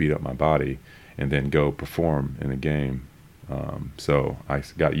and not beat up my body, and then go perform in a game. So I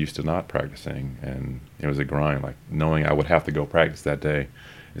got used to not practicing, and it was a grind. Like knowing I would have to go practice that day,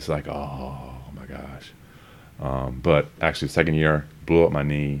 it's like, oh my gosh. But actually, second year, blew up my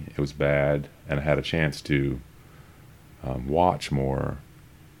knee. It was bad, and I had a chance to watch more,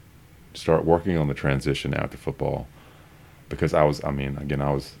 start working on the transition after football, because I was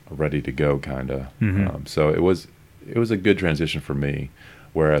ready to go, kind of. So it was a good transition for me.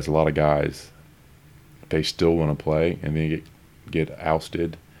 Whereas a lot of guys, they still want to play and they get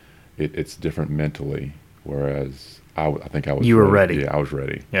ousted. It's different mentally. Whereas I think I was You were ready. Yeah, I was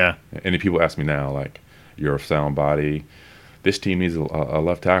ready. Yeah. And if people ask me now, like, you're a sound body. This team needs a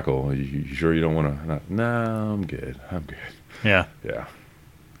left tackle. You sure you don't want to? No, I'm good. I'm good. Yeah. Yeah.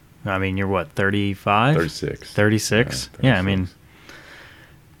 I mean, you're what, 35? 36. 36? Yeah, Yeah, I mean,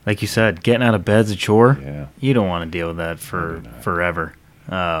 like you said, getting out of bed's a chore. Yeah. You don't want to deal with that Probably not. forever.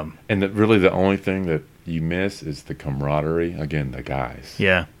 And really the only thing that you miss is the camaraderie. Again, the guys.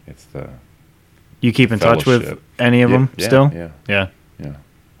 Yeah. It's the You keep in touch with fellowship. any of Yeah, them yeah, still? Yeah. Yeah. Yeah.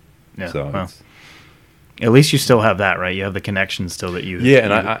 Yeah. So Well, it's, at least you still have that, right? You have the connection still that you.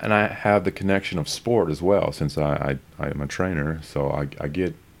 yeah, and I have the connection of sport as well, since I am a trainer, so I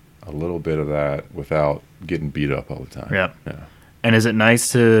get a little bit of that without getting beat up all the time. Yep. Yeah. And is it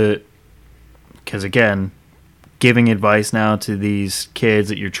nice to, because again, giving advice now to these kids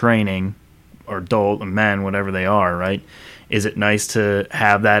that you're training, or adult men, whatever they are, right? Is it nice to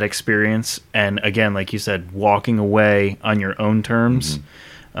have that experience? And again, like you said, walking away on your own terms.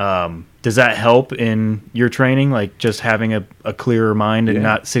 Does that help in your training? Like just having a clearer mind and Yeah.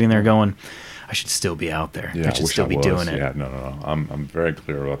 not sitting there going, I should still be out there. Yeah, I should wish still be was. doing it. Yeah, no. I'm very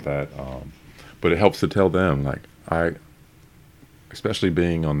clear about that. But it helps to tell them, like, especially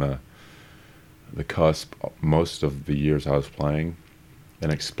being on the cusp most of the years I was playing,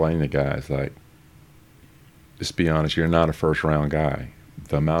 and explain to guys, like, just be honest, you're not a first round guy.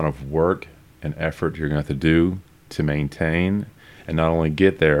 The amount of work and effort you're going to have to do to maintain and not only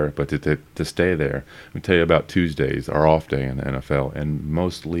get there, but to stay there. Let me tell you about Tuesdays, our off day in the NFL and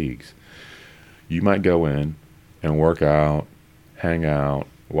most leagues. You might go in and work out, hang out,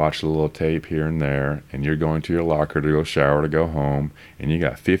 watch a little tape here and there, and you're going to your locker to go shower, to go home, and you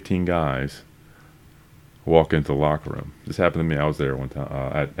got 15 guys walk into the locker room. This happened to me. I was there one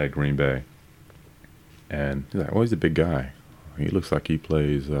time at Green Bay. And he's like, oh, he's a big guy. He looks like he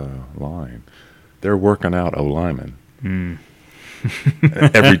plays line. They're working out O-linemen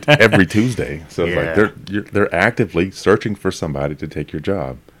every Tuesday. So it's like they're actively searching for somebody to take your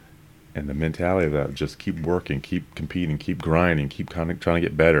job. And the mentality of that, just keep working, keep competing, keep grinding, keep kind of trying to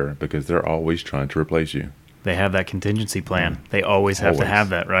get better, because they're always trying to replace you. They have that contingency plan. They always have to have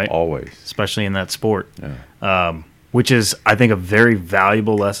that, right? Always. Especially in that sport. Yeah. Which is, I think, a very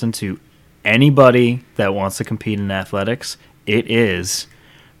valuable lesson to anybody that wants to compete in athletics. It is,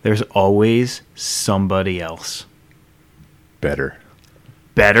 there's always somebody else. Better,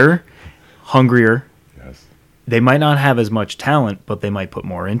 hungrier. Yes. They might not have as much talent, but they might put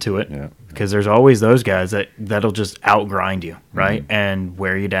more into it. Yeah. Because there's always those guys that'll just outgrind you, right? And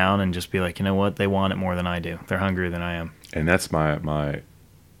wear you down and just be like, you know what? They want it more than I do. They're hungrier than I am. And that's my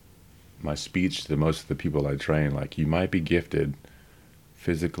speech to most of the people I train. Like, you might be gifted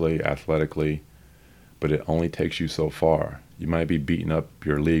physically, athletically, but it only takes you so far. You might be beating up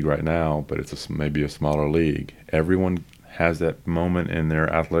your league right now, but it's maybe a smaller league. Everyone has that moment in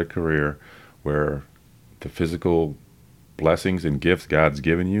their athletic career where the physical blessings and gifts God's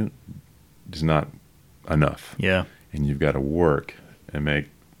given you is not enough. Yeah. And you've got to work and make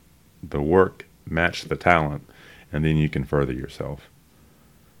the work match the talent, and then you can further yourself.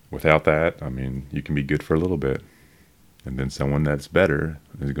 Without that, I mean, you can be good for a little bit, and then someone that's better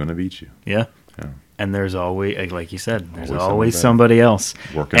is going to beat you. Yeah. Yeah. And there's always, like you said, there's Always always somebody somebody else.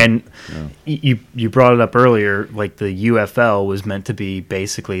 Working. And Yeah. you brought it up earlier, like the UFL was meant to be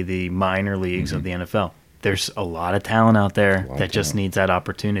basically the minor leagues of the NFL. There's a lot of talent out there that just needs that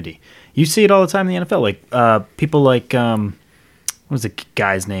opportunity. You see it all the time in the NFL. Like people like what was the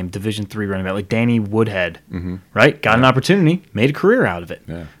guy's name? Division III running back, like Danny Woodhead, right? Got an opportunity, made a career out of it.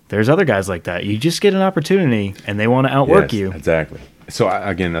 Yeah. There's other guys like that. You just get an opportunity, and they want to outwork Yes, you. Exactly. So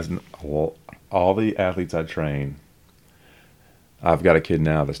again, that's all the athletes I train. I've got a kid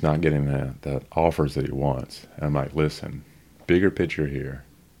now that's not getting the offers that he wants. And I'm like, listen, bigger picture here.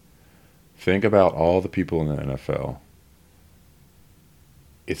 Think about all the people in the NFL.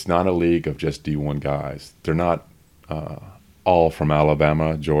 It's not a league of just D1 guys. They're not all from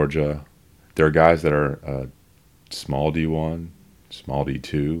Alabama, Georgia. There are guys that are small D1, small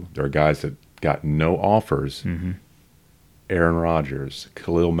D2. There are guys that got no offers. Aaron Rodgers,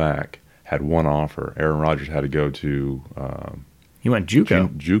 Khalil Mack had one offer. Aaron Rodgers had to go to He went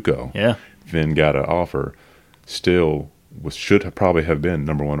JUCO. JUCO. Yeah. Then got an offer. Still should probably have been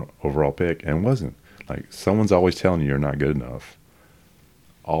number one overall pick and wasn't. Like, someone's always telling you you're not good enough.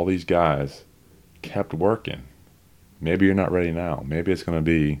 All these guys kept working. Maybe you're not ready now. Maybe it's going to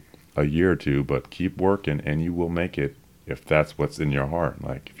be a year or two, but keep working and you will make it if that's what's in your heart.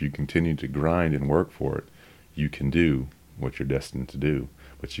 Like, if you continue to grind and work for it, you can do what you're destined to do.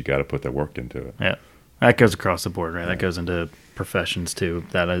 but you got to put that work into it. Yeah. That goes across the board, right? That goes into professions too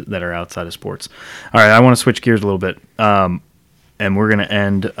that are outside of sports. All right, I want to switch gears a little bit, and we're gonna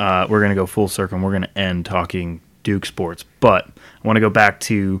end. We're gonna go full circle. And we're gonna end talking Duke sports, but I want to go back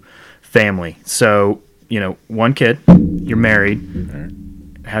to family. So, one kid, you're married. All right.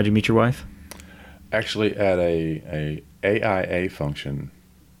 How'd you meet your wife? Actually, at a AIA function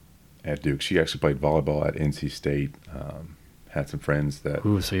at Duke, she actually played volleyball at NC State. Had some friends that.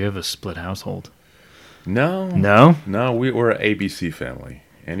 Ooh, so you have a split household. No, we were an ABC family.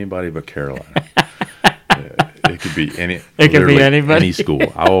 Anybody but Carolina. It could be any. It could be anybody. Any school.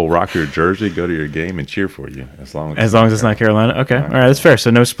 I will rock your jersey, go to your game, and cheer for you as long as it's not Carolina. Okay, all right, that's fair. So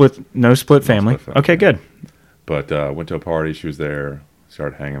no split family. Okay, good. But went to a party. She was there.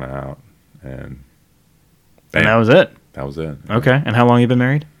 Started hanging out, and bam, and that was it. That was it. Okay, and how long you been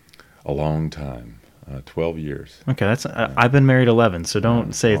married? A long time. 12 years. Okay, that's. I've been married 11, so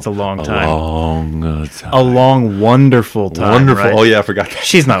don't say it's a long time. Long time. A long, wonderful time. Wonderful. Right? Oh yeah, I forgot that.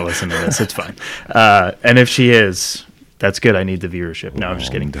 She's not listening to this. It's fine. And if she is, that's good. I need the viewership. No, I'm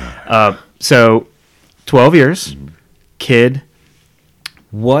just kidding. So, 12 years, kid.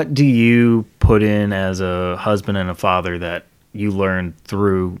 What do you put in as a husband and a father that you learned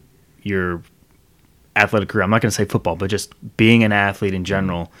through your athletic career? I'm not going to say football, but just being an athlete in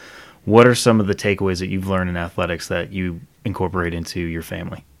general. What are some of the takeaways that you've learned in athletics that you incorporate into your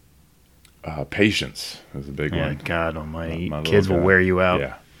family? Patience is a big one. God almighty. My Kids will wear you out.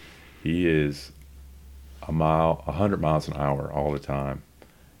 Yeah. He is 100 miles an hour all the time.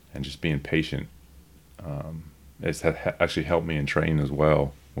 And just being patient. It's actually helped me in training as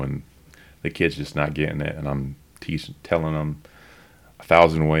well when the kid's just not getting it. And I'm telling them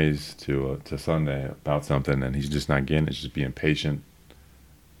 1,000 ways to Sunday about something, and he's just not getting it. It's just being patient.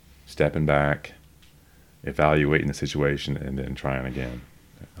 Stepping back, evaluating the situation, and then trying again.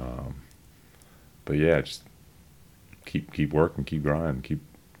 But yeah, just keep working, keep grinding, keep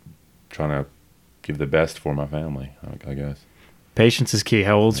trying to give the best for my family, I guess. Patience is key.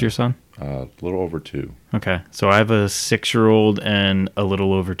 How old's your son? A little over 2. Okay, so I have a 6-year-old and a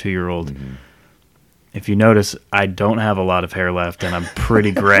little over 2-year-old. Mm-hmm. If you notice, I don't have a lot of hair left, and I'm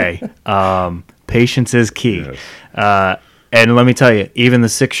pretty gray. Patience is key. Yes. And let me tell you, even the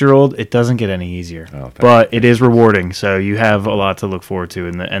 6-year-old, it doesn't get any easier. But it is rewarding, so you have a lot to look forward to.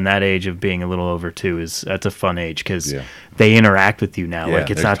 And that age of being a little over 2 that's a fun age because they interact with you now. Yeah, like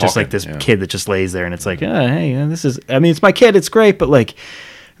it's not just like this yeah. kid that just lays there and it's like, hey, this is. I mean, it's my kid. It's great, but like,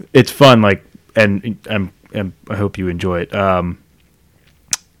 it's fun. Like, and I hope you enjoy it.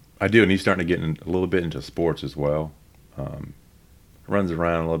 I do, and he's starting to get a little bit into sports as well. Runs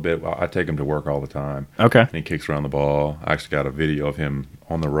around a little bit. I take him to work all the time. Okay. And he kicks around the ball. I actually got a video of him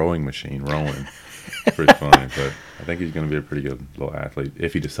on the rowing machine rowing. Pretty funny, but I think he's going to be a pretty good little athlete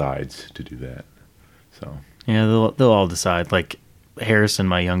if he decides to do that. So yeah, they'll all decide. Like Harrison,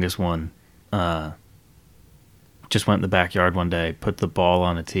 my youngest one, just went in the backyard one day, put the ball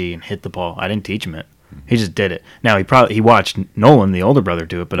on a tee, and hit the ball. I didn't teach him it. He just did it. Now he watched Nolan, the older brother,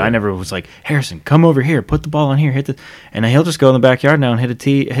 do it, but I never was like, Harrison, come over here, put the ball on here, and he'll just go in the backyard now and hit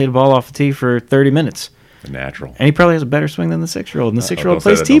a ball off the tee for 30 minutes. Natural. And he probably has a better swing than the 6-year-old. And the 6-year-old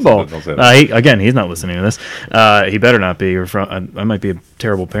plays t-ball. Again, he's not listening to this. He better not be. I might be a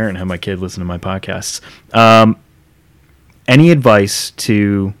terrible parent and have my kid listen to my podcasts. Any advice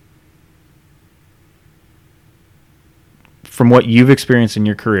from what you've experienced in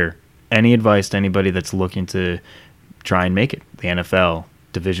your career? Any advice to anybody that's looking to try and make it? The NFL,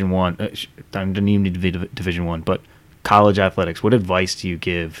 Division I. I don't even need to be Division I, but college athletics. What advice do you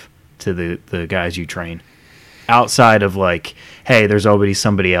give to the guys you train? Outside of like, hey, there's always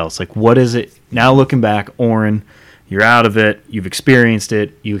somebody else. Like, what is it? Now looking back, Oren, you're out of it. You've experienced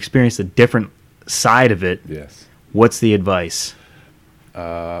it. You experienced a different side of it. Yes. What's the advice?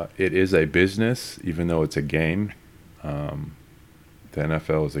 It is a business, even though it's a game. The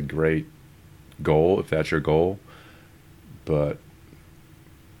NFL is a great goal, if that's your goal, but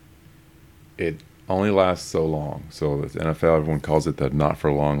it only lasts so long. So the NFL, everyone calls it the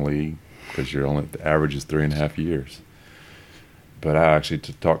not-for-long league because the average is 3.5 years. But I actually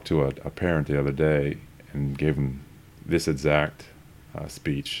talked to a parent the other day and gave him this exact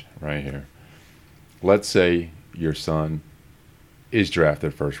speech right here. Let's say your son is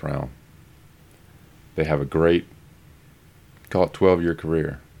drafted first round. They have a great, call it 12-year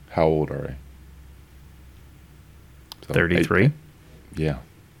career. How old are they? So 33. Yeah.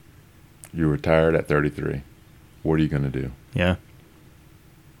 You retired at 33. What are you going to do? Yeah.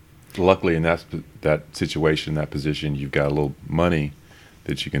 Luckily, in that situation, that position, you've got a little money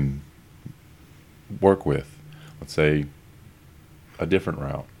that you can work with. Let's say a different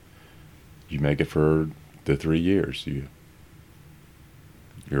route. You make it for the 3 years.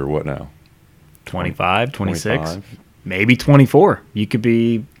 You're what now? 25, 26, 25. maybe 24. You could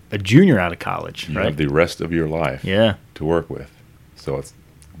be a junior out of college, You right? have the rest of your life Yeah. to work with. So it's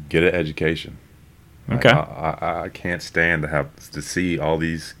get an education. Okay. I can't stand to see all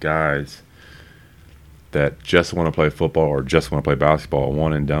these guys that just want to play football or just want to play basketball,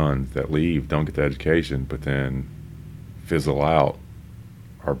 one and done, that leave, don't get the education, but then fizzle out,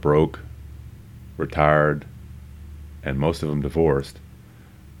 are broke, retired, and most of them divorced,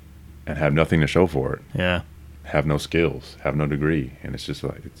 and have nothing to show for it. Yeah. Have no skills, have no degree, and it's just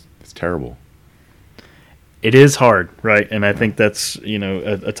like it's terrible. It is hard, right? And I think that's,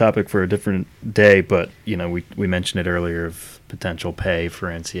 a topic for a different day, but, we mentioned it earlier of potential pay for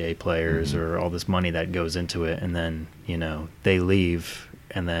NCAA players or all this money that goes into it, and then, they leave,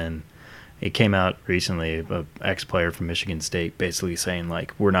 and then it came out recently, an ex-player from Michigan State basically saying,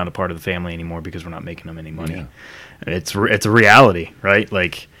 like, we're not a part of the family anymore because we're not making them any money. Yeah. It's a reality, right?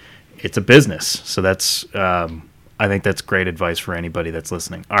 Like, it's a business. So that's, I think that's great advice for anybody that's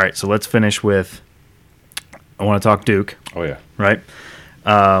listening. All right, so let's finish with, I want to talk Duke. Oh yeah. Right?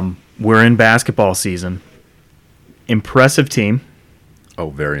 We're in basketball season. Impressive team. Oh,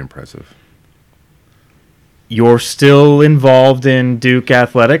 very impressive. You're still involved in Duke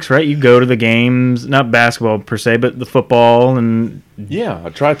athletics, right? You go to the games, not basketball per se, but the football and Yeah, I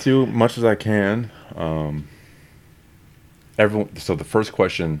try to much as I can. So the first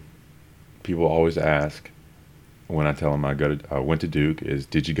question people always ask when I tell them I went to Duke is,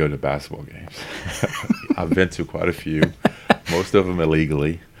 did you go to basketball games? I've been to quite a few, most of them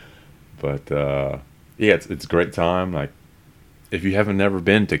illegally, but yeah, it's a great time. Like, if you haven't never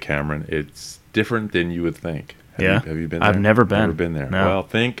been to Cameron, it's different than you would think. Have you been there? I've never been. Never been there. No. Well,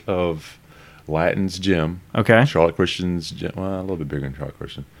 think of Lattin's gym. Okay. Charlotte Christian's gym. Well, a little bit bigger than Charlotte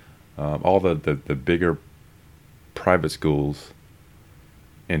Christian. All the bigger private schools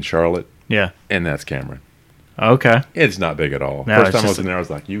in Charlotte, yeah. and that's Cameron. Okay. It's not big at all. No, First it's time I just was in there, I was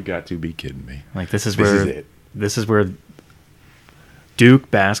like, you got to be kidding me. Like this is This where Duke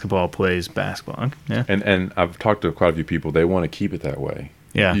basketball plays basketball. Okay. Yeah. And I've talked to quite a few people. They want to keep it that way.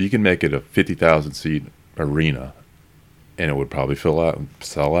 Yeah. You can make it a 50,000 seat arena, and it would probably sell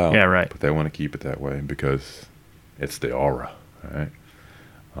out. Yeah, right. But they want to keep it that way because it's the aura, right?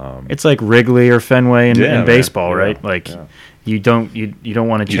 It's like Wrigley or Fenway in Yeah, baseball, man. right? Yeah, like yeah. you don't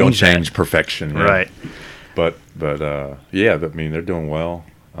want to change You don't change that. perfection, yeah. Right? But yeah, I mean, they're doing well.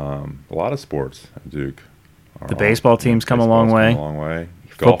 A lot of sports at Duke. The baseball team's come a long way. Come a long way.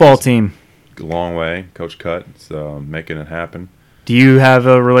 Football Golf team. a long way. Coach Cut's making it happen. Do you have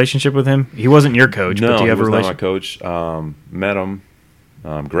a relationship with him? He wasn't your coach, No, but do you he have a was not my relationship? coach. Met him.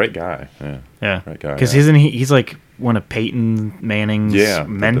 Great guy. Yeah. Yeah, Great guy. because yeah. isn't he's like one of Peyton Manning's Yeah,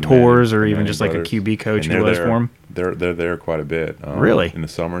 mentors, or the even Manning just like brothers. a QB coach And who they're was there- for him? They're there quite a bit. Really? In the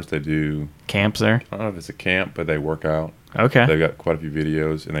summers, they do. Camps there. I don't know if it's a camp, but they work out. Okay. They've got quite a few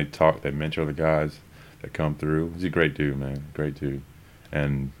videos, and they mentor the guys that come through. He's a great dude, man. Great dude.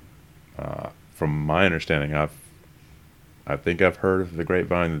 And from my understanding, I think I've heard of the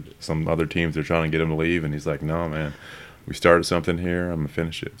grapevine that some other teams are trying to get him to leave, and he's like, no, man, we started something here. I'm gonna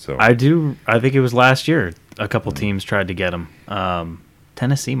finish it. So I think it was last year. A couple teams tried to get him.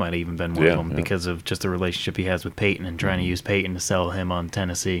 Tennessee might have even been one of them because of just the relationship he has with Peyton and trying to use Peyton to sell him on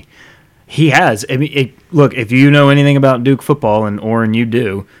Tennessee. He has. I mean, look, if you know anything about Duke football, and Orrin, you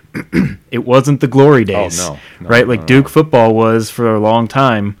do, it wasn't the glory days. no, right? Like no. Duke football was for a long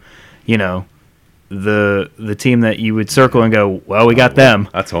time, the team that you would circle and go, well, we got them.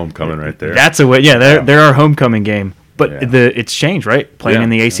 That's homecoming right there. That's a way. Yeah, they're our homecoming game. But Yeah. it's changed, right? Playing Yeah, in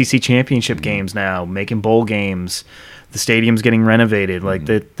the yeah. ACC championship games now, making bowl games, the stadium's getting renovated. Like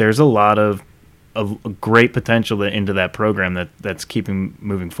Mm-hmm. there's a lot of great potential into that program that's keeping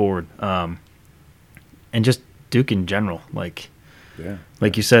moving forward. And just Duke in general, like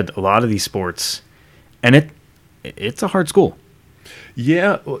you said, a lot of these sports, and it's a hard school.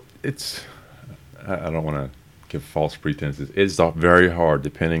 Yeah, well, I don't want to give false pretenses. It's very hard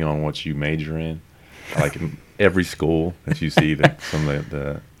depending on what you major in. Like in every school that you see, that some of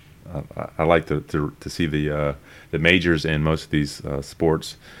the I like to see the majors in most of these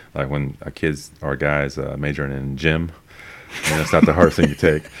sports. Like when our guys majoring in gym, and that's not the hardest thing to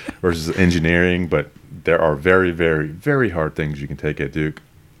take, versus engineering. But there are very, very, very hard things you can take at Duke.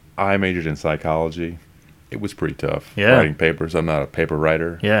 I majored in psychology. It was pretty tough writing papers. I'm not a paper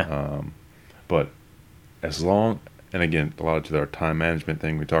writer. Yeah. But as long, and again, a lot of our time management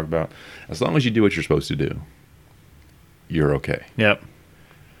thing we talked about, as long as you do what you're supposed to do, you're okay. Yep.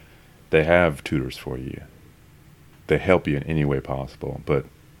 They have tutors for you. they help you in any way possible. But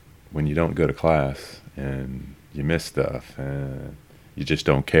when you don't go to class and you miss stuff and you just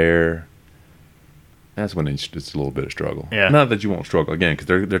don't care, that's when it's a little bit of struggle. Yeah. Not that you won't struggle again, because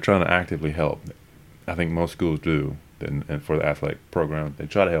they're trying to actively help. I think most schools do, and for the athletic program, they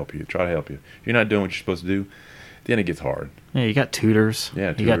try to help you. If you're not doing what you're supposed to do, then it gets hard. Yeah, you got tutors.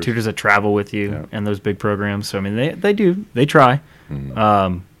 Yeah, you got tutors that travel with you Yeah. and those big programs. So I mean, they try.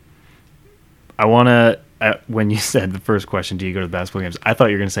 Mhm. I want to. When you said the first question, do you go to the basketball games? I thought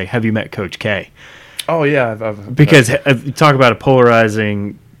you were going to say, have you met Coach K? Oh yeah, I've Because you talk about a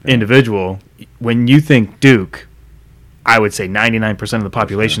polarizing individual. When you think Duke, I would say 99% of the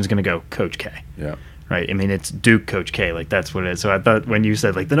population is going to go Coach K. yeah. Right? I mean, it's Duke Coach K. Like, that's what it is. So I thought when you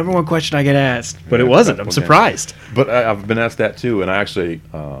said, like, the number one question I get asked, but Yeah, it wasn't. I'm okay. surprised. But I've been asked that too, and I actually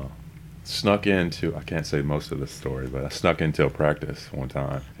snuck into. I can't say most of the story, but I snuck into a practice one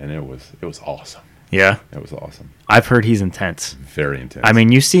time, and it was awesome. Yeah. It was awesome. I've heard he's intense. Very intense. I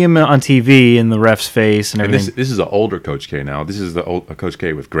mean, you see him on TV in the ref's face and and everything. this is an older Coach K now. This is a Coach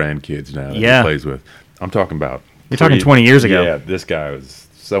K with grandkids now that Yeah. he plays with. I'm talking about. You're talking 20 years ago. Yeah, this guy was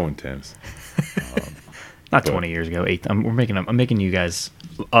so intense. Not but- 20 years ago. I'm making you guys,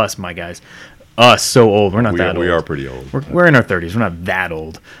 my guys, us so old. We're not that old. We are pretty old. We're in our 30s. We're not that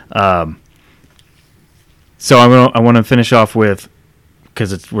old. So I want to finish off with,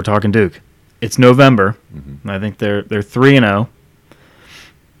 because we're talking Duke. It's November. Mhm. And I think they're 3-0.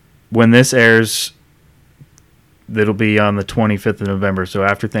 When this airs, it'll be on the 25th of November, so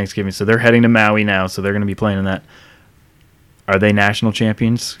after Thanksgiving. So they're heading to Maui now, so they're going to be playing in that. Are they national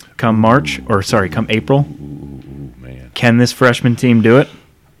champions come March? Or, sorry, come April? Ooh, man. Can this freshman team do it?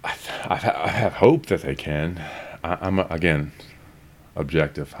 I have hope that they can. I'm again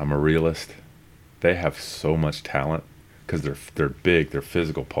objective. I'm a realist. They have so much talent because they're big. They're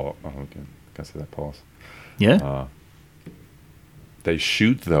physical. Paul, can I say that? Pause. Yeah. They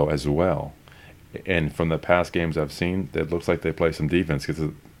shoot though as well, and from the past games I've seen, it looks like they play some defense.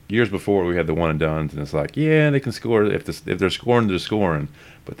 Because years before we had the one and dones, and it's like, yeah, they can score if they're scoring, they're scoring,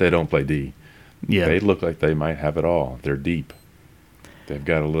 but they don't play D. Yeah. They look like they might have it all. They're deep. They've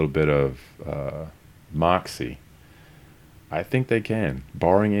got a little bit of moxie. I think they can,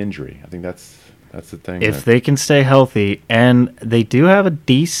 barring injury. I think that's the thing. If they can stay healthy, and they do have a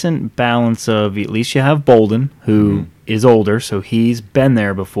decent balance of, at least you have Bolden, who is older, so he's been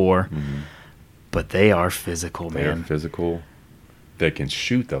there before, but they are physical, they're man. physical. They can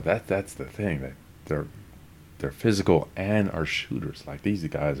shoot though. That's the thing. That they're physical and are shooters. Like these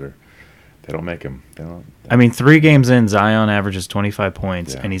guys are. They don't make them. I mean, 3 games in, Zion averages 25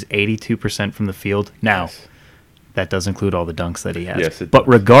 points, Yeah. and he's 82% from the field. Now, Yes. that does include all the dunks that he has. Yes, it but does.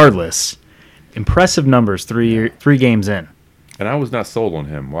 regardless, impressive numbers 3 games in. And I was not sold on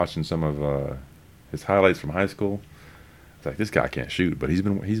him watching some of his highlights from high school. It's like this guy can't shoot, but he's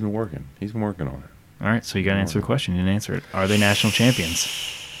been working. He's been working on it. All right, so you got to answer the question. You didn't answer it. Are they national champions?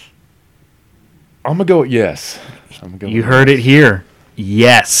 I'm gonna go with yes. You heard it here.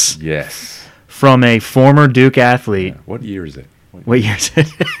 Yes. Yes. From a former Duke athlete. Yeah. What year is it? What year is it?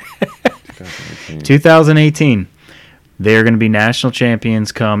 2018. 2018. They're going to be national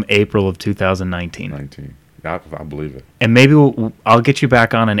champions come April of 2019. 19. I believe it. And maybe I'll get you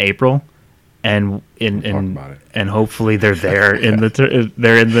back on in April, and We'll talk about it. and hopefully they're there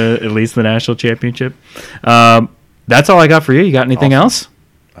they're in the at least the national championship. That's all I got for you. You got anything else?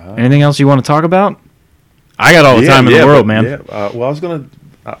 Anything else you want to talk about? I got all the time in the world, man. Yeah. Well, I was gonna.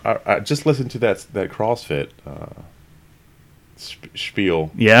 I just listened to that CrossFit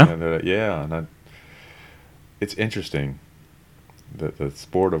spiel. Yeah? And it's interesting, the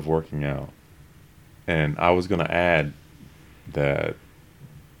sport of working out. And I was going to add that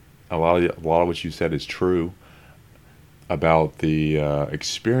a lot of what you said is true about the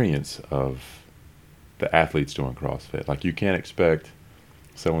experience of the athletes doing CrossFit. Like, you can't expect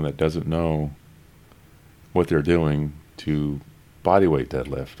someone that doesn't know what they're doing to bodyweight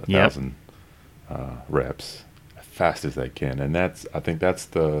deadlift 1,000 reps as fast as they can. And I think that's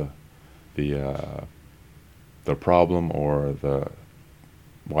the problem, or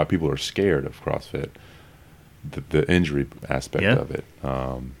why people are scared of CrossFit, the injury aspect of it.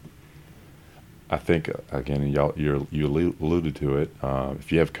 I think, again, you alluded to it,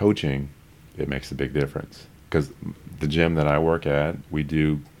 if you have coaching, it makes a big difference. Because the gym that I work at, we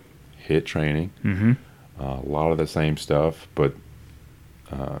do HIIT training, Mm-hmm. a lot of the same stuff, but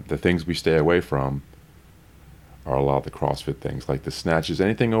the things we stay away from are a lot of the CrossFit things, like the snatches,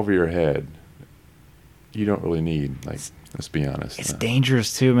 anything over your head. You don't really need, like, let's be honest. It's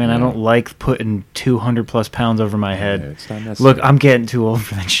dangerous too, man. I Yeah. don't like putting 200 plus pounds over my head. It's not necessary. Look, I'm getting too old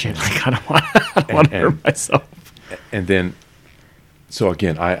for that shit. Like, I don't want to And- hurt myself. And then, so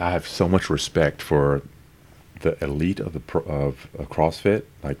again, I have so much respect for the elite of of CrossFit.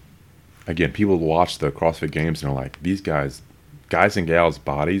 Like, again, people watch the CrossFit Games and are like, these guys and gals'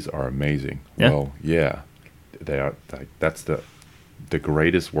 bodies are amazing. Yeah. Well, yeah, they are. Like, that's the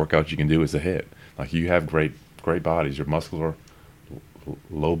greatest workout you can do is a HIIT. Like, you have great bodies. Your muscles are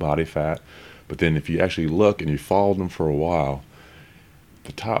low body fat, but then if you actually look and you follow them for a while,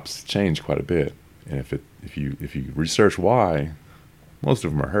 the tops change quite a bit. And if you research why, most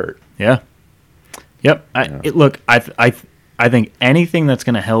of them are hurt. Yeah. Yep. Yeah. Look, I think anything that's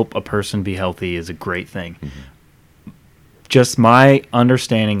going to help a person be healthy is a great thing. Mm-hmm. Just my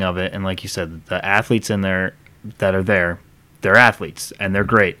understanding of it, and like you said, the athletes in there that are there, they're athletes and they're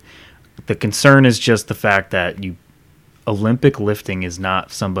great. The concern is just the fact that Olympic lifting is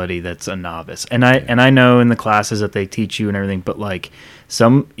not somebody that's a novice. And I know in the classes that they teach you and everything, but like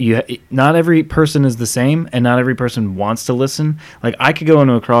not every person is the same, and not every person wants to listen. Like, I could go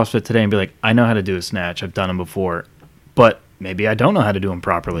into a CrossFit today and be like, I know how to do a snatch. I've done them before, but maybe I don't know how to do them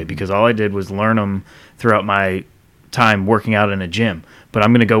properly because all I did was learn them throughout my time working out in a gym. But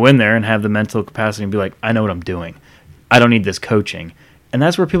I'm going to go in there and have the mental capacity and be like, I know what I'm doing. I don't need this coaching. And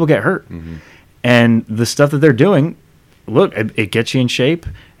that's where people get hurt. Mm-hmm. And the stuff that they're doing, look, it gets you in shape.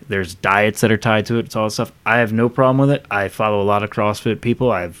 There's diets that are tied to it. It's all that stuff. I have no problem with it. I follow a lot of CrossFit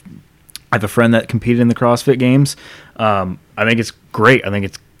people. I have a friend that competed in the CrossFit Games. I think it's great. I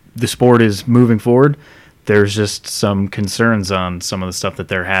think the sport is moving forward. There's just some concerns on some of the stuff that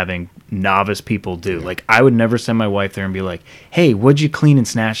they're having novice people do. Like, I would never send my wife there and be like, hey, what'd you clean and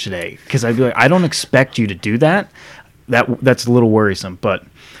snatch today? Because I'd be like, I don't expect you to do that. That's a little worrisome. But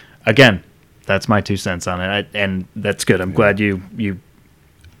again, that's my 2 cents on it, and that's good. I'm glad you.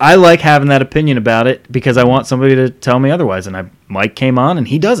 I like having that opinion about it because I want somebody to tell me otherwise. And Mike came on and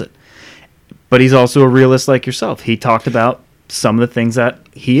he does it, but he's also a realist like yourself. He talked about some of the things that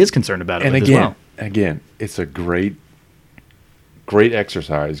he is concerned about it with as well. Again, it's a great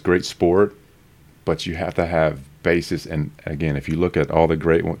exercise, great sport, but you have to have basis. And again, if you look at all the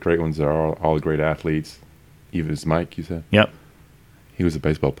great ones that are all the great athletes, even as Mike, you said, yep, he was a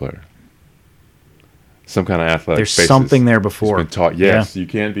baseball player. Some kind of athletic There's basis something there before. Has been taught. Yes, you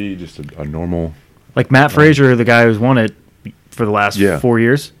can't be just a normal. Like Matt Frazier, the guy who's won it for the last 4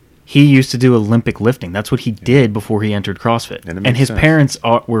 years, he used to do Olympic lifting. That's what he did before he entered CrossFit. And his parents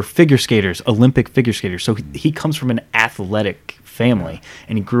were figure skaters, Olympic figure skaters. So he comes from an athletic family,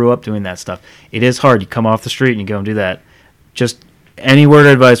 and he grew up doing that stuff. It is hard. You come off the street and you go and do that. Just any word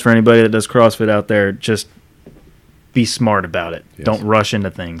of advice for anybody that does CrossFit out there, just be smart about it. Yes. Don't rush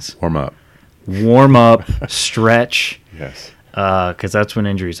into things. Warm up, stretch. Yes. Because that's when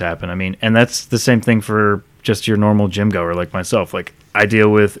injuries happen. I mean, and that's the same thing for just your normal gym goer like myself. Like, I deal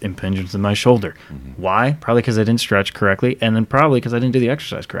with impingements in my shoulder. Mm-hmm. Why? Probably because I didn't stretch correctly, and then probably because I didn't do the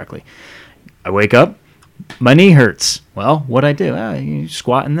exercise correctly. I wake up, my knee hurts. Well, what'd I do? You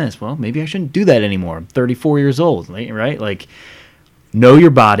squat in this. Well, maybe I shouldn't do that anymore. I'm 34 years old, right? Like, know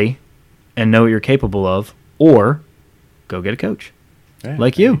your body and know what you're capable of, or go get a coach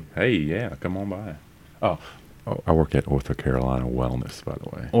like you. Hey, yeah, come on by. Oh, I work at Ortho Carolina Wellness, by the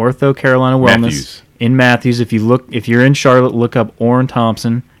way. Ortho Carolina Wellness in Matthews. If you're in Charlotte, look up Orrin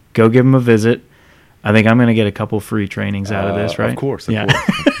Thompson. Go give him a visit. I think I'm going to get a couple free trainings out of this, right? Of course.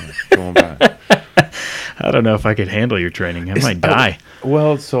 Go on by. I don't know if I could handle your training. I might die.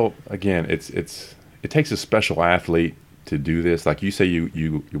 Well, so again, it takes a special athlete to do this. Like you say,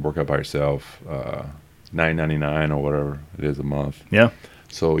 you work out by yourself, $9.99 or whatever it is a month. Yeah.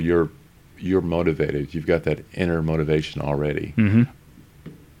 So you're motivated. You've got that inner motivation already. Mm-hmm.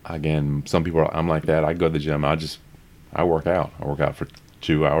 Again, some people I'm like that. I go to the gym. I work out. I work out for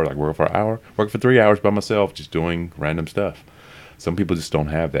 2 hours. I work for an hour. Work for 3 hours by myself, just doing random stuff. Some people just don't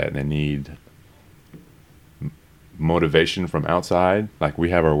have that, and they need motivation from outside. Like, we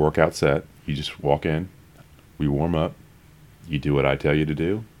have our workout set. You just walk in, we warm up, you do what I tell you to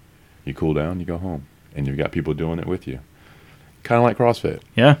do, you cool down, you go home, and you've got people doing it with you. Kind of like CrossFit.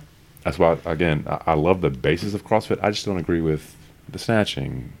 Yeah. That's why, again, I love the basis of CrossFit. I just don't agree with the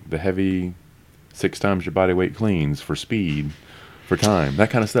snatching, the heavy 6 times your body weight cleans for speed, for time, that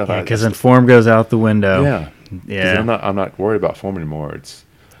kind of stuff. Because then form goes out the window. Yeah. I'm not worried about form anymore. It's,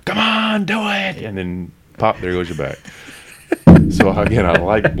 come on, do it, and then pop, there goes your back. So again, I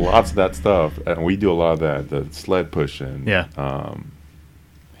like lots of that stuff, and we do a lot of that. The sled pushing, HIIT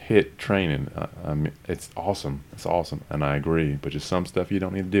training. I mean, it's awesome. It's awesome, and I agree. But just some stuff you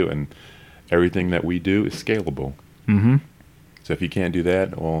don't need to do, and everything that we do is scalable. Mm-hmm. So if you can't do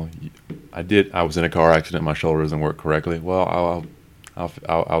that, well, I was in a car accident. My shoulder doesn't work correctly. Well,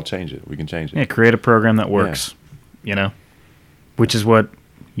 I'll change it. We can change it. Yeah, create a program that works. which is what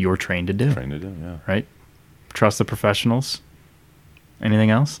you're trained to do. Trained to do, yeah. Right? Trust the professionals. Anything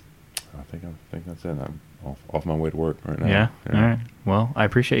else? I think that's it. I'm off my way to work right now. Yeah. All right. Well, I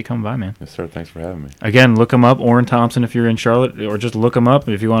appreciate you coming by, man. Yes, sir. Thanks for having me. Again, look him up, Orrin Thompson, if you're in Charlotte, or just look him up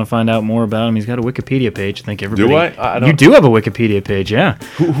if you want to find out more about him. He's got a Wikipedia page. I think everybody. Do I? I don't. You do have a Wikipedia page, yeah.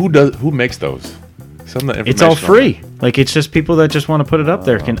 Who makes those? Some of the It's all information free. Like, it's just people that just want to put it up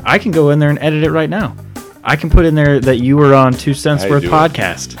there. I can go in there and edit it right now. I can put in there that you were on 2 Cents Worth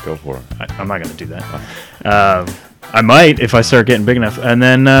podcast. Go for it. I'm not going to do that. I might if I start getting big enough. And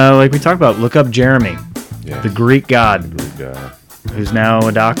then, like we talked about, look up Jeremy, the Greek god, who's now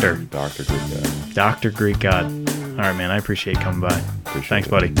a doctor. Dr. Greek God. Dr. Greek God. All right, man. I appreciate you coming by. Appreciate Thanks,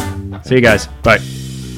 it. buddy. See you guys. Bye.